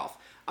about the golf.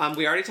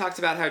 We already talked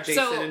about how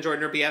Jason and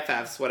Jordan are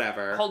BFFs,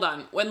 whatever. Hold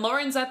on. When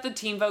Lauren's at the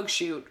Teen Vogue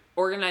shoot,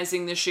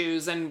 organizing the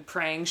shoes and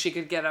praying she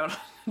could get out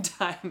on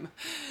time,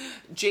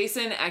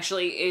 Jason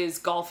actually is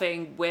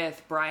golfing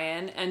with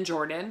Brian and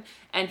Jordan,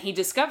 and he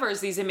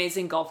discovers these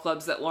amazing golf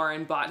clubs that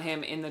Lauren bought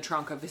him in the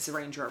trunk of his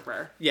Range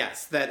Rover.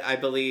 Yes, that I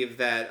believe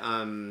that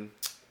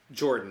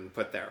Jordan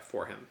put there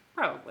for him.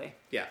 Probably.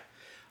 Yeah.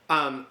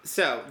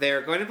 So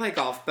they're going to play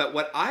golf, but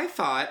what I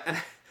thought...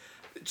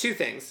 Two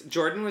things.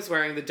 Jordan was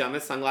wearing the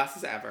dumbest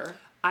sunglasses ever.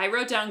 I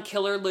wrote down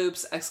Killer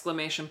Loops !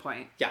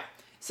 Yeah.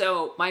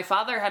 So my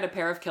father had a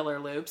pair of Killer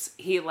Loops.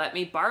 He let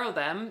me borrow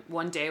them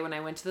one day when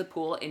I went to the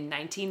pool in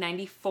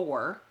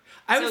 1994.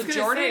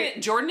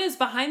 Jordan is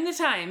behind the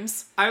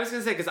times. I was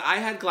going to say, because I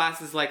had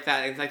glasses like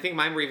that, and I think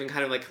mine were even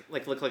kind of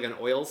like look like an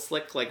oil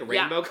slick, like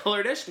rainbow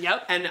colored-ish.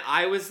 Yep. And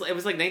it was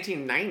like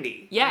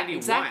 1990. Yeah, 91.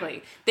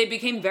 exactly. They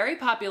became very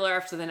popular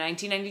after the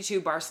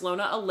 1992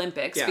 Barcelona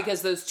Olympics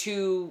because those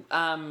two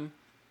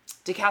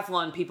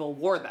decathlon people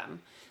wore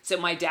them. So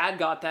my dad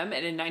got them,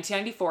 and in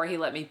 1994 he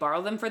let me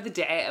borrow them for the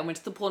day. I went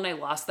to the pool and I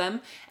lost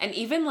them. And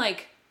even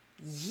like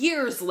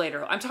years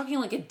later, I'm talking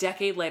like a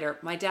decade later,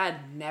 my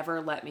dad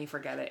never let me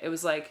forget it. It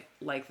was like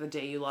the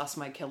day you lost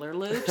my Killer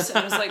Loops. And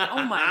I was like,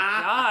 oh my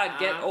God,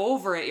 get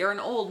over it. You're an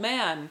old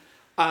man.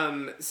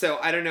 So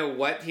I don't know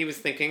what he was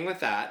thinking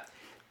with that.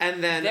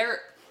 And then...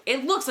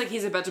 It looks like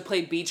he's about to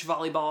play beach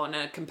volleyball in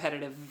a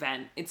competitive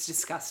event. It's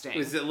disgusting. It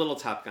was a little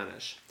Top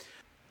Gun-ish.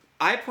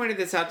 I pointed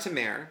this out to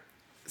Mare.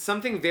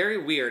 Something very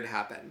weird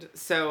happened.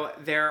 So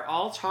they're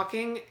all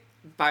talking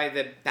by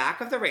the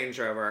back of the Range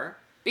Rover.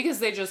 Because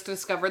they just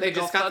discovered the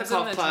golf got clubs. the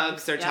golf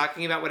clubs. They're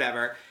talking about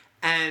whatever.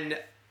 And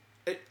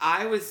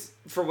I was,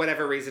 for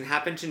whatever reason,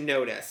 happened to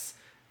notice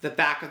the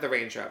back of the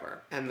Range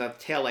Rover and the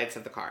taillights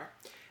of the car.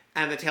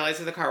 And the taillights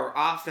of the car were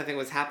off. Nothing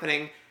was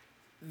happening.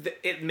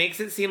 It makes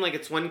it seem like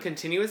it's one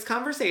continuous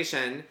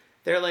conversation.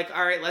 They're like,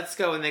 all right, let's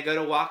go. And they go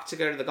to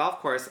go to the golf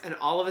course. And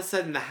all of a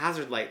sudden, the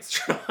hazard lights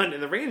turn on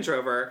in the Range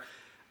Rover.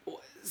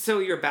 So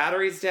your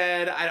battery's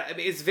dead. I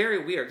mean, it's very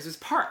weird because it was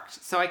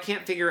parked. So I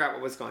can't figure out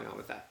what was going on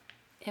with that.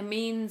 It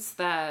means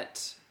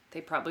that they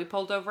probably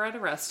pulled over at a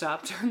rest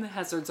stop, turned the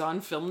hazards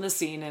on, filmed the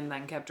scene, and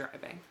then kept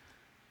driving.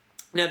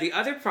 Now, the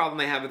other problem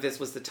I had with this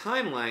was the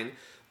timeline.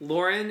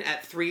 Lauren,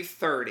 at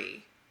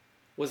 3:30...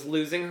 was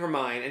losing her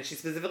mind, and she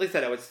specifically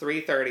said, oh, it's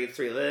 3:30, it's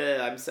 3,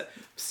 I'm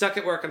stuck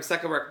at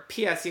work,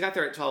 P.S., you got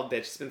there at 12, bitch,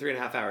 it's been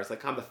 3.5 hours, like,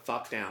 calm the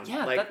fuck down.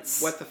 Yeah, like,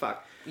 that's... what the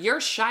fuck?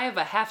 You're shy of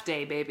a half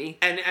day, baby.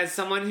 And as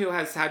someone who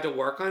has had to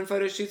work on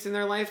photo shoots in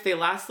their life, they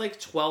last, like,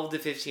 12 to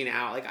 15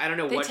 hours. Like, I don't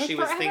know what she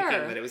was thinking,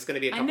 that it was going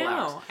to be a couple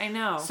hours. I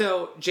know.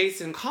 So,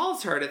 Jason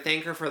calls her to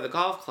thank her for the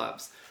golf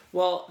clubs.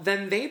 Well,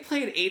 then they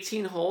played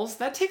 18 holes.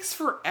 That takes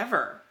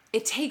forever.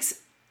 It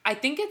takes, I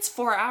think it's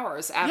 4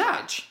 hours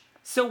average. Yeah.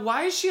 So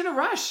why is she in a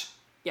rush?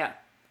 Yeah,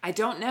 I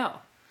don't know.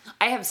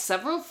 I have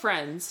several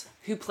friends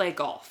who play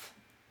golf.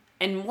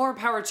 And more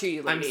power to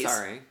you, ladies. I'm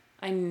sorry.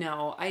 I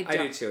know. I don't.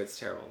 I do too. It's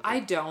terrible. I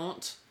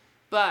don't.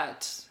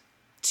 But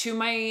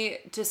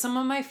to some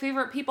of my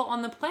favorite people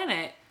on the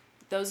planet,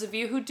 those of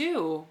you who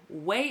do,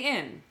 weigh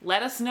in.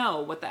 Let us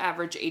know what the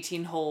average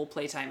 18-hole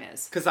playtime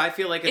is. Because I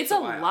feel like it's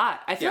a while.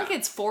 Lot. I feel like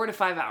it's 4 to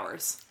 5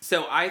 hours.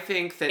 So I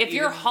think that if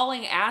you're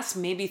hauling ass,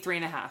 maybe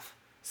 3.5.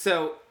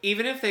 So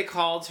even if they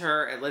called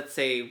her at, let's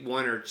say,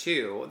 1 or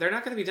 2, they're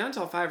not going to be done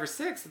till 5 or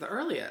 6 at the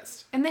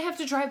earliest. And they have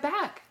to drive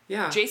back.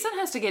 Yeah. Jason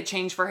has to get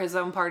changed for his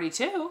own party,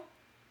 too.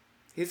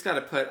 He's got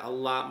to put a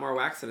lot more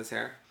wax in his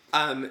hair.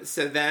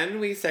 So then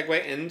we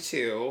segue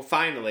into,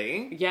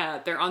 finally...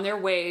 Yeah, they're on their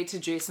way to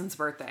Jason's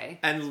birthday.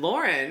 And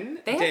Lauren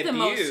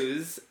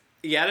debuts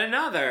yet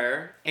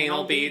another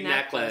anal bead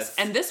necklace.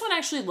 And this one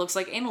actually looks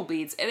like anal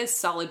beads. It is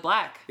solid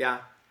black. Yeah.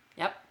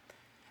 Yep.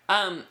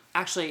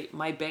 Actually,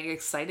 my big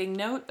exciting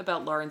note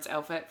about Lauren's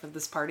outfit for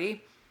this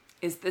party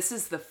is this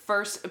is the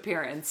first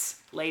appearance,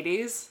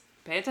 ladies,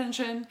 pay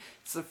attention,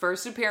 it's the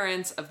first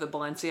appearance of the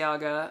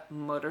Balenciaga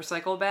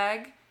motorcycle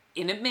bag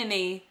in a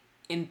mini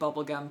in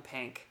bubblegum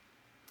pink.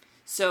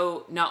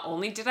 So not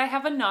only did I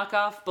have a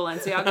knockoff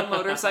Balenciaga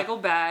motorcycle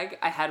bag,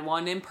 I had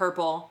one in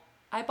purple.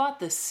 I bought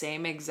the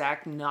same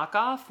exact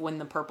knockoff when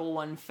the purple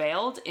one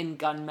failed in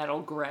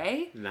gunmetal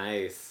gray.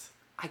 Nice.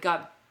 I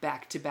got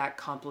back-to-back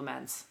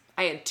compliments.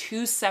 I had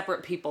 2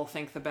 separate people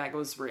think the bag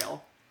was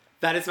real.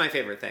 That is my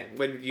favorite thing,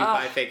 when you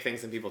buy fake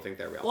things and people think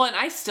they're real. Well, and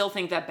I still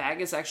think that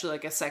bag is actually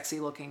like a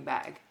sexy-looking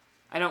bag.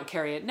 I don't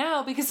carry it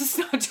now because it's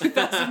not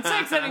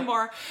 2006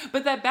 anymore,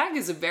 but that bag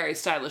is a very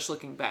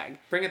stylish-looking bag.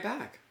 Bring it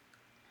back.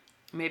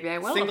 Maybe I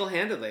will.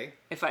 Single-handedly.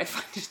 If I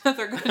find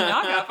another good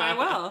knockoff, I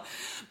will.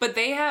 But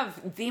they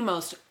have the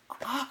most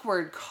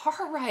awkward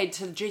car ride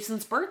to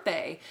Jason's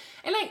birthday.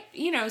 And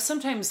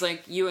sometimes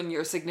like you and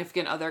your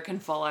significant other can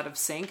fall out of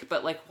sync,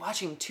 but like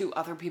watching two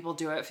other people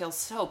do it feels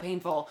so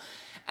painful.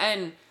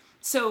 And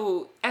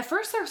so at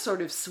first they're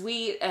sort of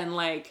sweet, and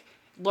like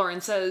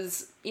Lauren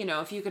says,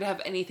 if you could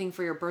have anything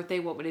for your birthday,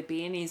 what would it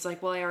be? And he's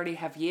like, well, I already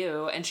have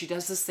you. And she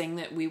does this thing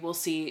that we will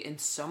see in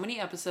so many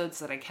episodes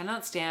that I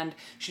cannot stand.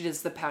 She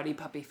does the pouty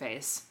puppy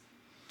face,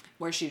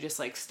 where she just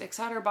like sticks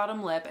out her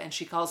bottom lip and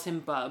she calls him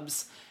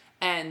Bubs.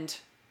 And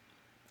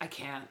I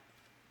can't.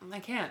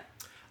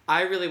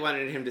 I really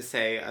wanted him to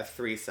say a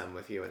threesome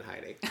with you and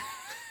Heidi.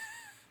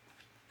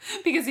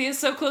 Because he is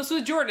so close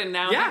with Jordan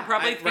now. Yeah, he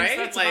probably thinks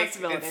that's a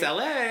possibility. It's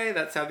LA.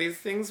 That's how these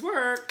things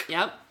work.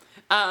 Yep.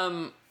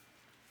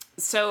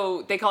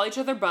 So they call each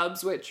other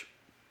Bubs, which,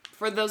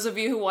 for those of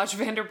you who watch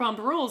Vanderpump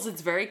Rules,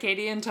 it's very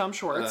Katie and Tom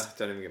Schwartz.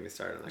 Don't even get me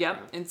started on that.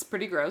 Yep, it's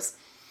pretty gross.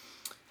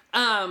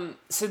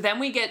 So then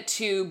we get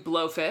to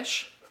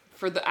Blowfish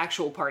for the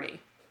actual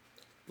party.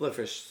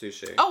 Blowfish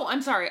sushi. Oh,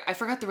 I'm sorry. I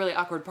forgot the really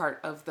awkward part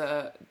of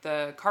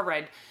the car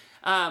ride,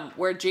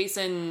 where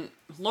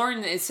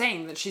Lauren is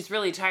saying that she's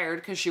really tired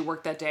because she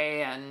worked that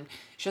day and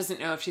she doesn't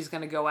know if she's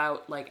going to go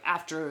out like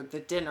after the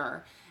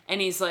dinner.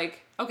 And he's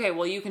like, okay,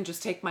 well, you can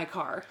just take my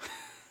car.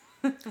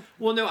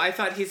 Well, no, I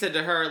thought he said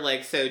to her,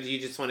 like, so do you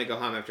just want to go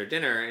home after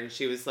dinner? And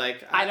she was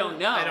like, I don't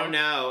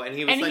know. And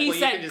he was like, well, you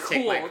can just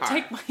take my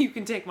car. You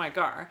can take my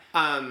car.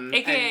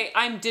 AKA,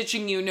 I'm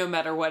ditching you no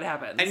matter what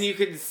happens. And you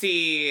could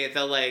see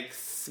the, like,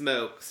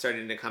 smoke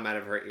starting to come out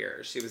of her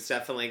ears. She was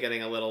definitely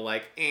getting a little,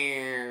 like,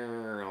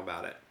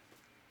 about it.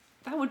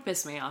 That would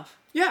piss me off.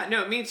 Yeah,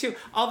 no, me too.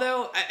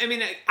 Although, I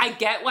mean... I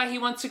get why he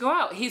wants to go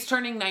out. He's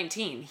turning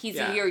 19. He's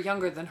a year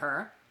younger than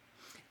her.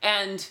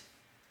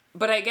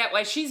 But I get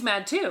why she's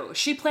mad too.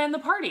 She planned the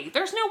party.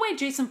 There's no way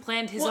Jason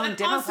planned his own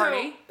dinner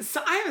party.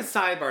 So I have a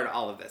sidebar to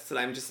all of this that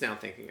I'm just now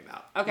thinking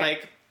about. Okay.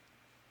 Like,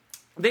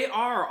 they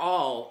are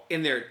all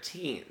in their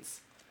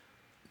teens.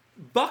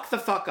 Buck the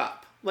fuck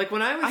up. Like,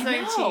 when I was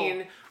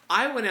 19,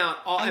 I went out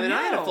I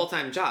had a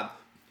full-time job.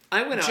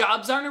 I went out.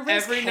 Jobs aren't a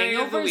risk. Every night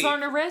of the week. Hangovers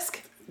aren't a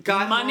risk.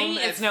 Got money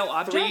home is no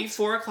object.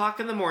 3-4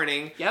 o'clock in the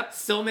morning. Yep.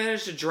 Still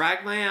managed to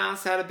drag my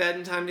ass out of bed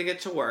in time to get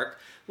to work.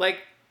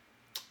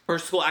 Or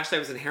school. Actually, I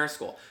was in hair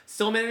school.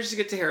 Still managed to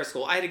get to hair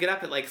school. I had to get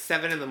up at like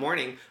 7 in the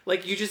morning.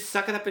 Like, you just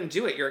suck it up and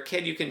do it. You're a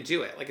kid. You can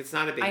do it. Like, it's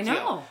not a big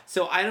deal.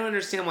 So I don't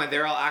understand why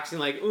they're all acting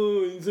like,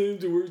 oh, it's time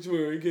to work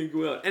tomorrow. I can't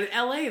go out. And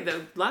LA,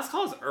 the last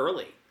call is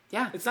early.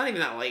 Yeah. It's not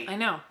even that late. I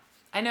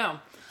know.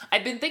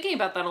 I've been thinking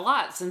about that a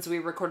lot since we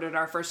recorded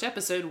our first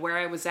episode, where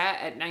I was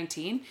at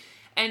 19.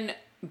 And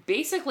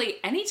basically,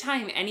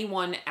 anytime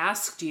anyone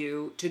asked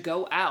you to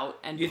go out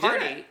and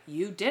party,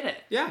 you did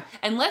it. Yeah.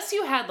 Unless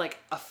you had like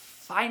a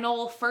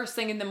final first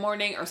thing in the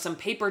morning or some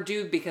paper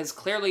due because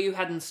clearly you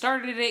hadn't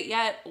started it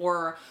yet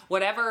or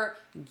whatever,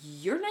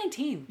 you're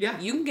 19. Yeah.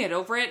 You can get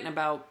over it in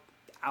about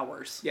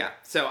hours. Yeah.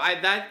 So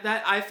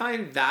I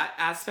find that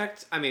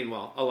aspect, I mean,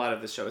 well, a lot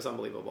of the show is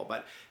unbelievable,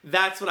 but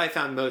that's what I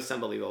found most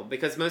unbelievable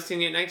because most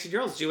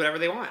 19-year-olds do whatever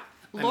they want.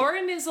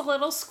 Lauren is a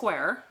little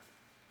square,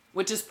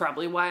 which is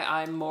probably why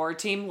I'm more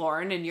Team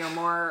Lauren and you're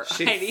more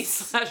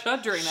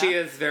Heidi/Audrina. She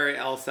is very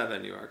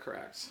L7, you are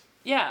correct.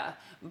 Yeah,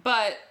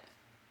 but,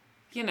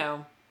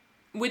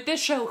 with this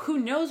show, who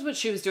knows what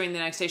she was doing the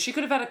next day? She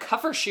could have had a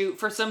cover shoot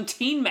for some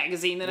teen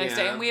magazine the next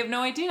day, and we have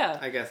no idea.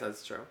 I guess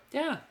that's true.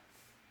 Yeah.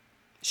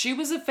 She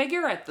was a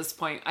figure at this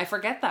point. I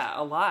forget that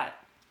a lot.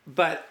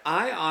 But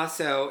I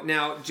also...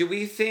 Now, do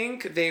we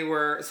think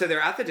they're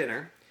at the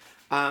dinner.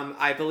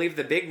 I believe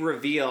the big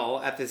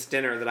reveal at this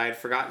dinner that I had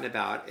forgotten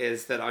about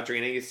is that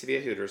Audrina used to be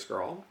a Hooters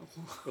girl,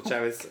 which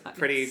I was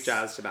pretty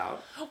jazzed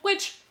about.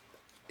 Which,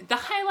 the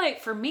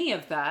highlight for me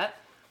of that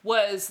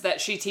was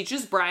that she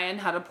teaches Brian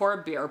how to pour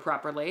a beer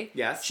properly.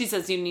 Yes. She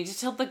says, you need to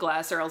tilt the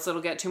glass or else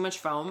it'll get too much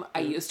foam.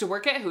 I used to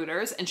work at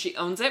Hooters, and she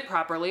owns it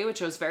properly,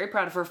 which I was very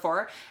proud of her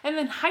for. And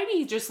then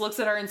Heidi just looks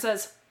at her and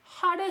says,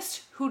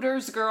 hottest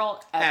Hooters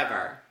girl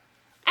ever.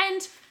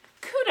 And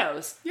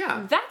kudos.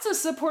 Yeah. That's a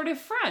supportive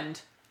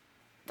friend.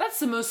 That's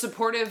the most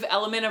supportive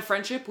element of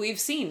friendship we've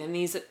seen in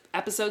these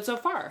episodes so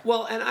far.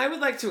 Well, and I would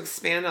like to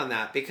expand on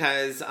that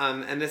because,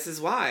 and this is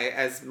why,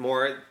 as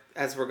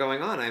we're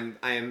going on,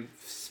 I am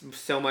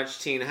so much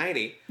Teen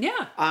Heidi.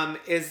 Yeah.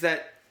 Is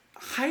that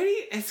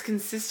Heidi is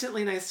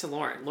consistently nice to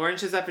Lauren. Lauren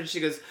shows up and she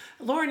goes,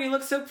 Lauren, you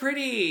look so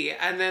pretty.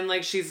 And then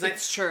she's like...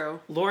 It's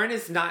true. Lauren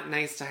is not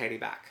nice to Heidi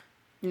back.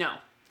 No.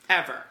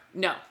 Ever.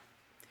 No.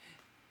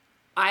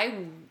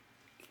 I'm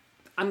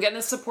going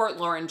to support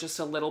Lauren just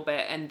a little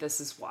bit, and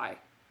this is why.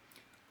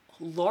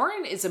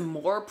 Lauren is a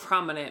more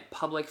prominent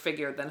public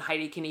figure than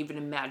Heidi can even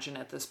imagine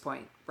at this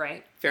point,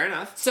 right? Fair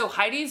enough. So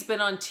Heidi's been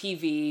on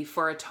TV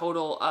for a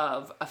total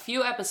of a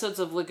few episodes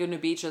of Laguna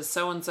Beach as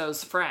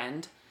so-and-so's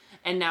friend,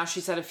 and now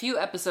she's had a few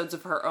episodes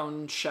of her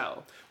own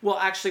show. Well,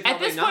 actually,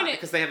 probably not,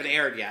 because they haven't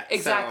aired yet.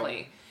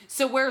 Exactly.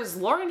 So whereas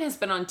Lauren has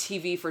been on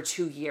TV for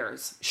 2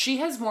 years, she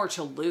has more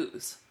to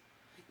lose.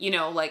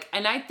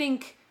 And I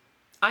think...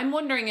 I'm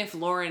wondering if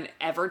Lauren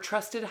ever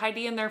trusted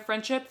Heidi in their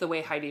friendship the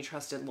way Heidi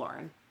trusted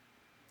Lauren.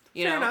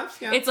 You Fair know, enough,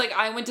 yeah. It's like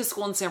I went to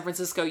school in San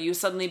Francisco. You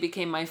suddenly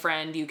became my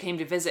friend. You came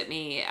to visit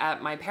me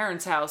at my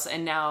parents' house,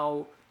 and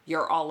now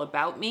you're all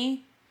about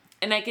me.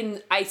 And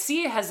I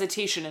see a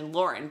hesitation in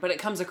Lauren, but it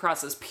comes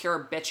across as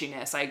pure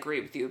bitchiness. I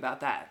agree with you about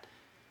that.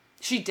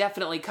 She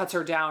definitely cuts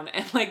her down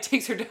and like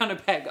takes her down a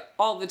peg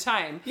all the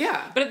time.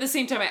 Yeah. But at the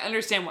same time, I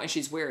understand why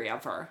she's weary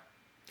of her.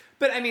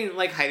 But I mean,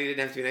 like, Heidi didn't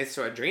have to be nice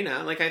to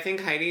Audrina. Like, I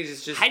think Heidi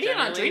is just Heidi and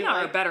generally, Audrina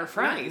like, are better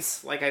friends.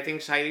 Nice. Like, I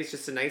think Heidi's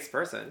just a nice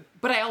person.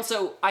 But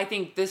I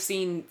think this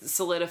scene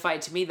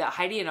solidified to me that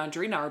Heidi and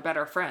Audrina are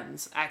better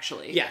friends,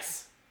 actually.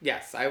 Yes.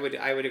 Yes, I would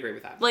agree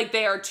with that. Like,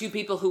 they are two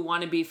people who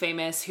want to be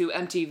famous, who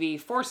MTV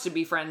forced to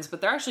be friends,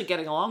 but they're actually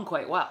getting along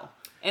quite well.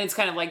 And it's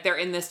kind of like they're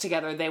in this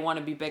together. They want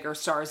to be bigger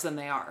stars than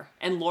they are.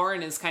 And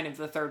Lauren is kind of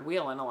the third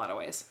wheel in a lot of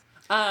ways.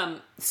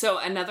 So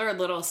another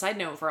little side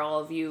note for all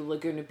of you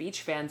Laguna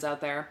Beach fans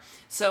out there.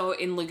 So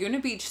in Laguna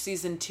Beach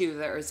season 2,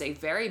 there is a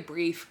very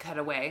brief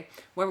cutaway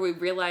where we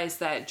realize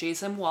that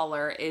Jason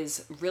Waller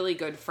is really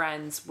good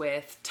friends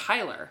with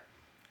Tyler.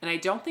 And I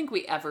don't think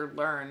we ever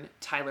learn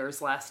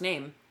Tyler's last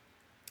name.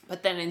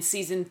 But then in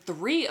season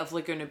 3 of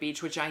Laguna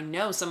Beach, which I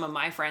know some of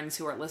my friends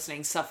who are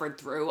listening suffered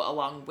through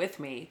along with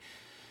me,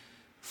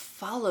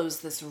 follows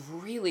this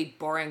really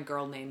boring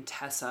girl named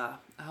Tessa.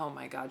 Oh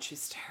my God,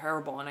 she's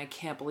terrible, and I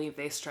can't believe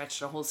they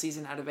stretched a whole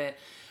season out of it.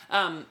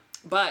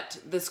 But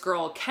this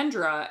girl,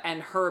 Kendra,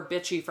 and her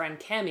bitchy friend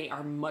Cammie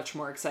are much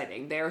more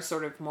exciting. They are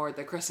sort of more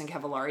the Kristen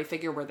Cavallari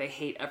figure where they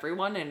hate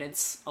everyone, and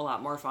it's a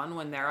lot more fun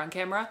when they're on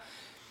camera.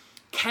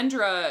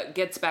 Kendra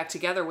gets back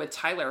together with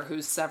Tyler,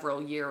 who's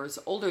several years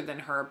older than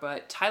her,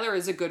 but Tyler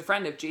is a good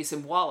friend of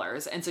Jason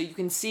Waller's, and so you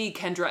can see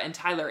Kendra and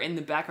Tyler in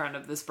the background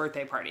of this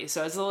birthday party.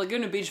 So as a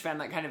Laguna Beach fan,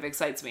 that kind of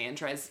excites me and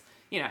tries,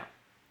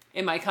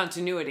 in my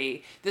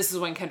continuity, this is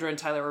when Kendra and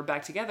Tyler were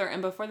back together,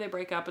 and before they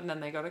break up, and then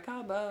they go to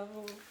Cabo.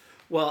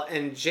 Well,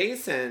 and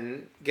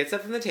Jason gets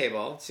up from the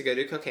table to go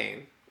do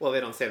cocaine. Well, they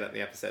don't say that in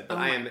the episode, but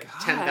I am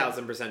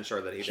 10,000%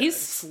 sure that he did. He's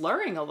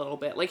slurring a little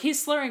bit. Like, he's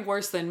slurring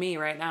worse than me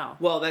right now.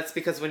 Well, that's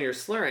because when you're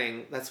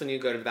slurring, that's when you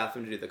go to the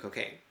bathroom to do the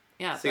cocaine.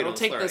 Yeah, so that'll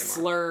take the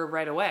slur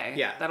right away.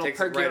 Yeah. That'll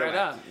perk you right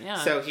up. Yeah.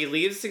 So he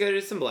leaves to go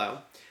do some blow,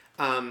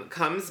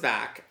 comes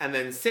back, and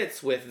then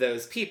sits with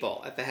those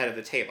people at the head of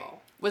the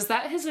table. Was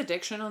that his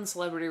addiction on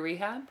Celebrity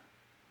Rehab?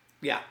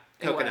 Yeah.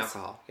 Coke and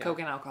alcohol. Yeah. Coke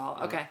and alcohol.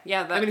 Okay.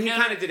 Yeah. I mean, he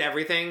kind of did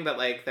everything, but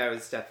like that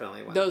was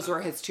definitely one. Those were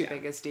his two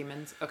biggest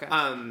demons. Okay.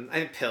 I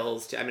think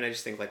pills too. I mean, I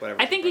just think like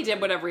whatever. I think he did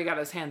whatever he got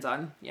his hands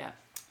on. Yeah.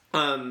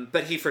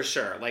 But he for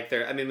sure like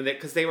there. I mean,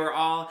 because they were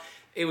all.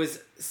 It was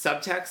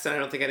subtext, and I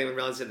don't think anyone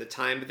realized it at the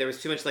time. But there was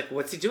too much like,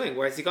 what's he doing?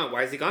 Where is he gone?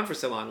 Why is he gone for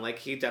so long?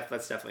 Like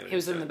that's definitely. What he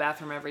was in the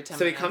bathroom every 10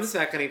 So minutes. he comes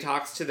back and he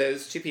talks to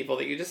those two people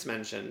that you just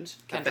mentioned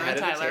at the head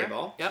of the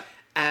table. Yep.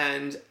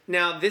 And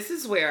now this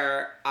is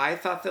where I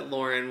thought that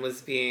Lauren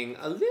was being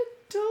a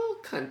little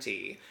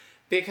cunty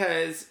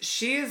because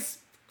she's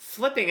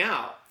flipping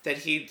out that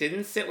he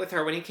didn't sit with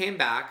her when he came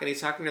back and he's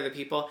talking to other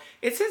people.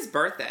 It's his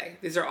birthday.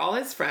 These are all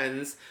his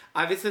friends.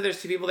 Obviously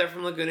there's two people there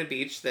from Laguna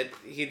Beach that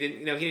he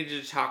didn't, he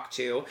needed to talk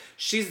to.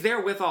 She's there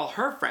with all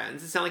her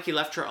friends. It's not like he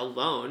left her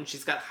alone.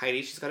 She's got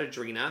Heidi. She's got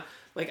Audrina.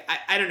 Like,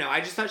 I don't know.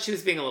 I just thought she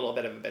was being a little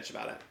bit of a bitch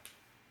about it.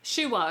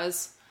 She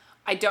was.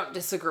 I don't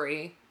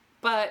disagree.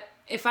 But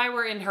if I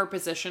were in her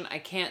position, I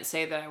can't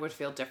say that I would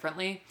feel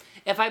differently.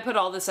 If I put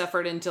all this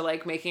effort into,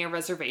 like, making a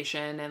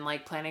reservation and,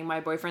 like, planning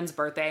my boyfriend's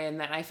birthday, and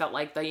then I felt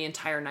like the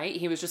entire night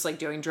he was just, like,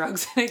 doing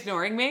drugs and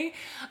ignoring me,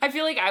 I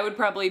feel like I would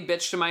probably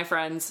bitch to my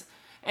friends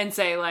and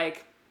say,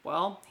 like,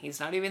 well, he's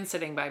not even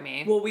sitting by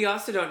me. Well, we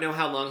also don't know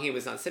how long he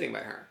was not sitting by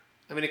her.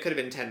 I mean, it could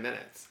have been 10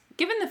 minutes.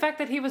 Given the fact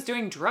that he was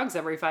doing drugs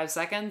every 5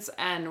 seconds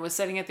and was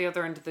sitting at the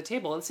other end of the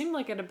table, it seemed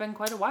like it had been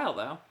quite a while,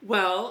 though.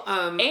 Well,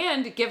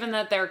 and given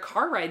that their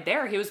car ride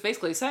there, he was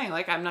basically saying,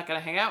 like, I'm not going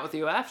to hang out with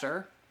you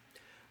after.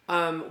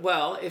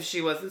 Well, if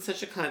she wasn't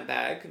such a cunt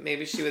bag,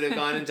 maybe she would have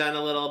gone and done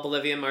a little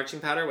Bolivian marching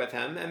powder with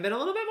him and been a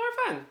little bit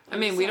more fun. I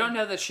mean, we don't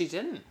know that she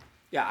didn't.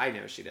 Yeah, I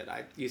know she did.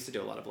 I used to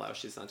do a lot of blow.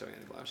 She's not doing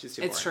any blow. She's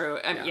too boring. It's true.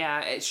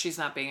 She's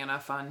not being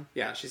enough fun.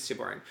 Yeah, she's too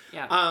boring.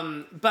 Yeah.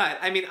 But,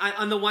 I mean,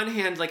 on the one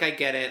hand, like, I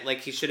get it.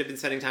 Like, he should have been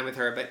spending time with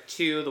her. But,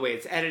 two, the way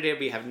it's edited,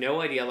 we have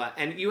no idea.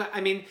 And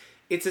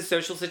it's a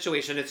social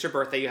situation. It's your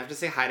birthday. You have to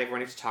say hi to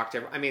everyone. You have to talk to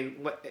everyone. I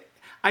mean,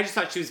 I just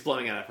thought she was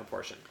blowing it out of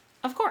proportion.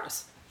 Of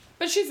course.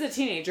 But she's a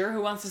teenager who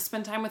wants to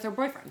spend time with her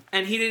boyfriend.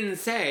 And he didn't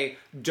say,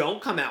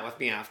 don't come out with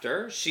me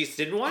after. She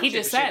didn't want to. He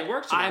just said,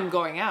 I'm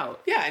going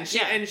out. Yeah,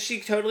 and she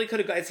totally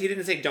could have... He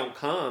didn't say, don't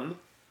come.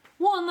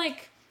 Well, and,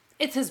 like,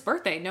 it's his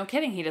birthday. No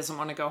kidding, he doesn't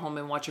want to go home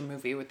and watch a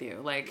movie with you.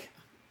 Like...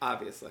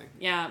 Obviously.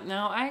 Yeah,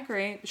 no, I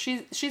agree.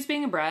 She's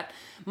being a brat.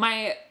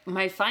 My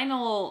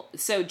final...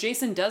 So,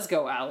 Jason does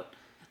go out,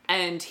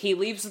 and he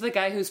leaves with a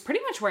guy who's pretty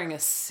much wearing a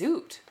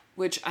suit.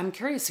 Which, I'm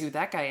curious who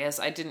that guy is.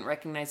 I didn't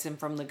recognize him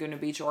from Laguna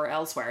Beach or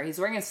elsewhere. He's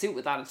wearing a suit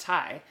without a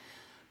tie.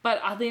 But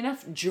oddly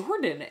enough,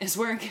 Jordan is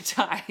wearing a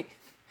tie.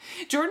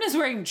 Jordan is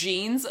wearing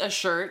jeans, a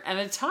shirt, and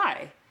a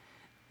tie.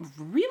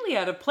 Really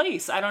out of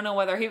place. I don't know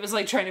whether he was,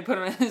 like, trying to put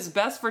on his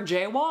best for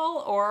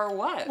J-Wall or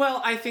what.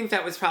 Well, I think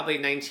that was probably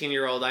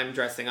 19-year-old I'm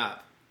dressing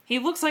up. He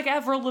looks like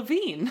Avril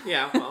Lavigne.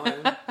 Yeah, well,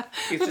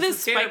 he's with just his a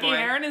skater spiky boy.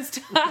 hair and his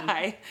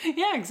tie.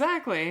 Yeah,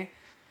 exactly.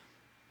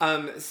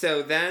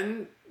 So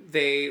then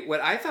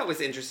what I thought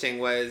was interesting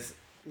was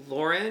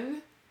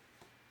Lauren.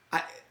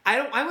 I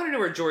want to know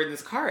where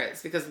Jordan's car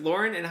is, because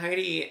Lauren and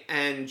Heidi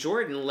and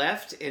Jordan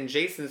left in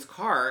Jason's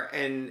car,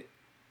 and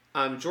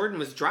Jordan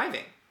was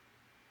driving.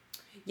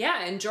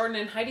 Yeah, and Jordan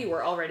and Heidi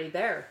were already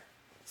there.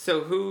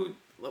 So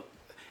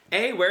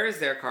A, where is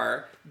their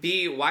car?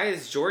 B, why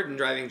is Jordan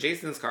driving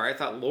Jason's car? I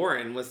thought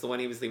Lauren was the one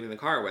he was leaving the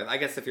car with. I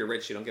guess if you're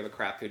rich, you don't give a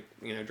crap who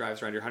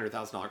drives around your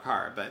 $100,000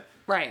 car, but...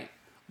 Right.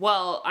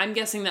 Well, I'm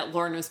guessing that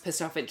Lauren was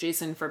pissed off at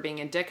Jason for being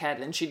a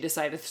dickhead, and she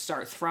decided to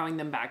start throwing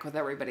them back with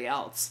everybody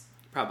else.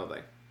 Probably.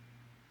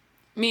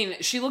 I mean,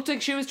 she looked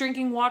like she was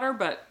drinking water,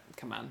 but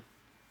come on.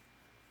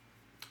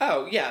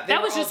 Oh, yeah.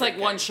 That was just like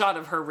one shot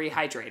of her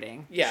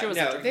rehydrating. Yeah,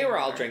 no, they were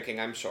all water. drinking,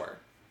 I'm sure.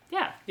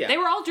 Yeah. Yeah. They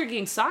were all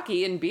drinking sake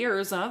and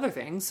beers and other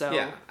things, so...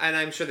 Yeah, and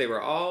I'm sure they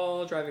were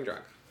all driving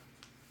drunk.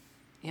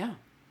 Yeah.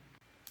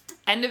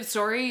 End of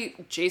story,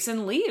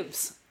 Jason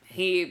leaves.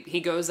 He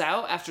goes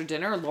out after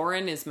dinner.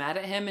 Lauren is mad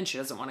at him and she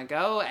doesn't want to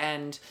go,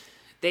 and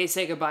they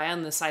say goodbye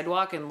on the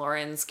sidewalk, and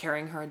Lauren's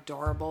carrying her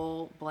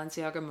adorable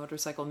Balenciaga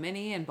motorcycle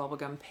mini in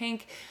bubblegum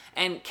pink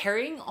and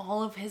carrying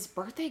all of his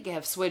birthday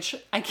gifts, which,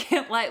 I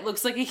can't lie, it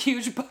looks like a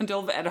huge bundle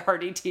of Ed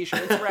Hardy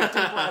t-shirts wrapped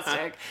in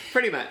plastic.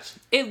 Pretty much.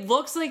 It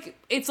looks like,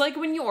 it's like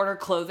when you order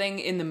clothing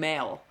in the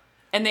mail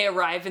and they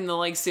arrive in the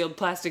like sealed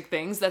plastic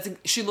things.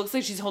 She looks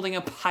like she's holding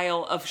a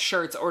pile of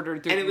shirts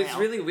ordered through And the it was mail.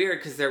 really weird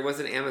because there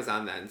wasn't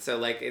Amazon then. So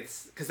like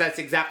because that's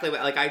exactly what,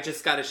 like I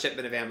just got a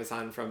shipment of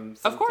Amazon from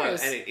some Of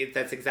course. and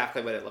that's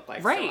exactly what it looked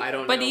like. Right. So I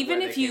don't but know even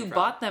where if they you came from.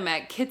 bought them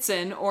at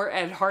Kitson or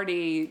at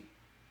Hardy,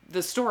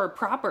 the store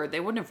proper, they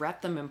wouldn't have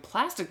wrapped them in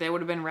plastic. They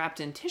would have been wrapped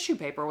in tissue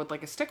paper with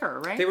like a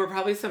sticker, right? They were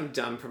probably some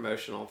dumb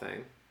promotional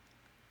thing.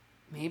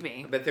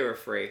 Maybe. But they were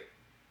free.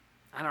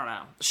 I don't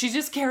know. She's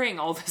just carrying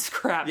all this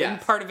crap, Yes.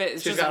 and part of it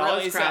is She's just got all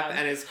really his crap sad.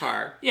 and his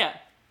car. Yeah.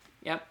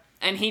 Yep.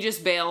 And he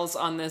just bails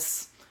on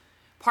this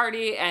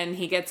party, and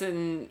he gets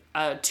in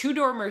a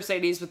 2-door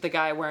Mercedes with the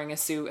guy wearing a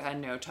suit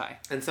and no tie.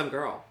 And some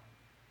girl.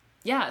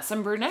 Yeah,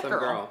 some brunette Some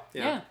girl,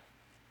 yeah.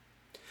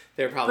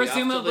 They're probably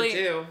Presumably- off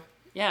to the do.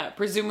 Yeah,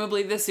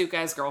 presumably the suit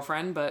guy's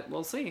girlfriend, but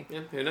we'll see.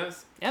 Yeah, who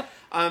knows? Yep.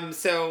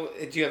 So,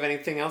 do you have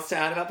anything else to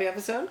add about the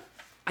episode?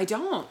 I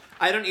don't.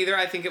 I don't either.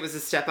 I think it was a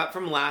step up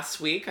from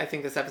last week. I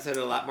think this episode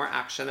had a lot more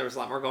action. There was a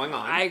lot more going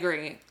on. I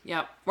agree.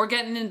 Yep. We're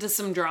getting into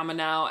some drama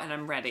now, and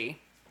I'm ready.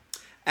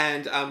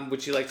 And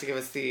would you like to give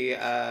us the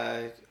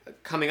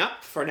coming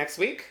up for next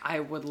week? I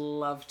would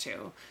love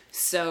to.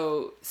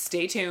 So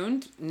stay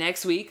tuned.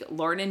 Next week,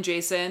 Lauren and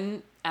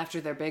Jason, after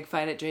their big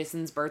fight at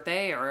Jason's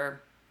birthday, or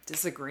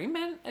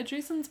disagreement at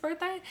Jason's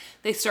birthday,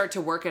 they start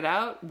to work it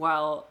out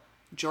while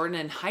Jordan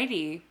and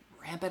Heidi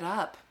ramp it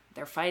up.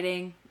 They're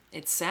fighting.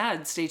 It's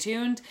sad. Stay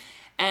tuned.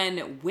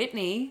 And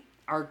Whitney,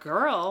 our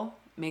girl,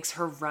 makes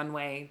her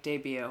runway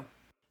debut.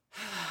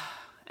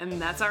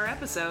 And that's our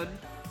episode.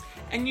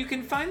 And you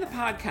can find the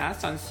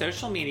podcast on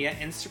social media,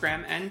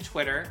 Instagram and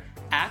Twitter,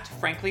 at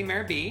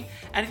FranklyMareB.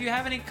 And if you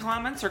have any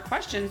comments or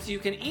questions, you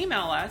can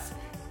email us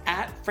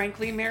at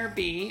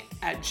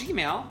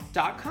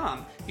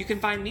franklymareB@gmail.com. You can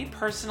find me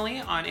personally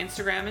on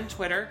Instagram and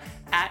Twitter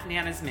at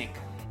NanasMink.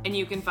 And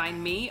you can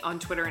find me on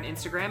Twitter and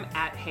Instagram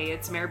at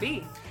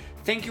HeyIt'sMareB.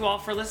 Thank you all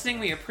for listening.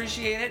 We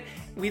appreciate it.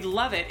 We'd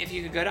love it if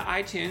you could go to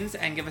iTunes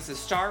and give us a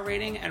star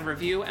rating and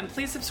review, and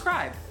please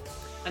subscribe.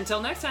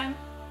 Until next time.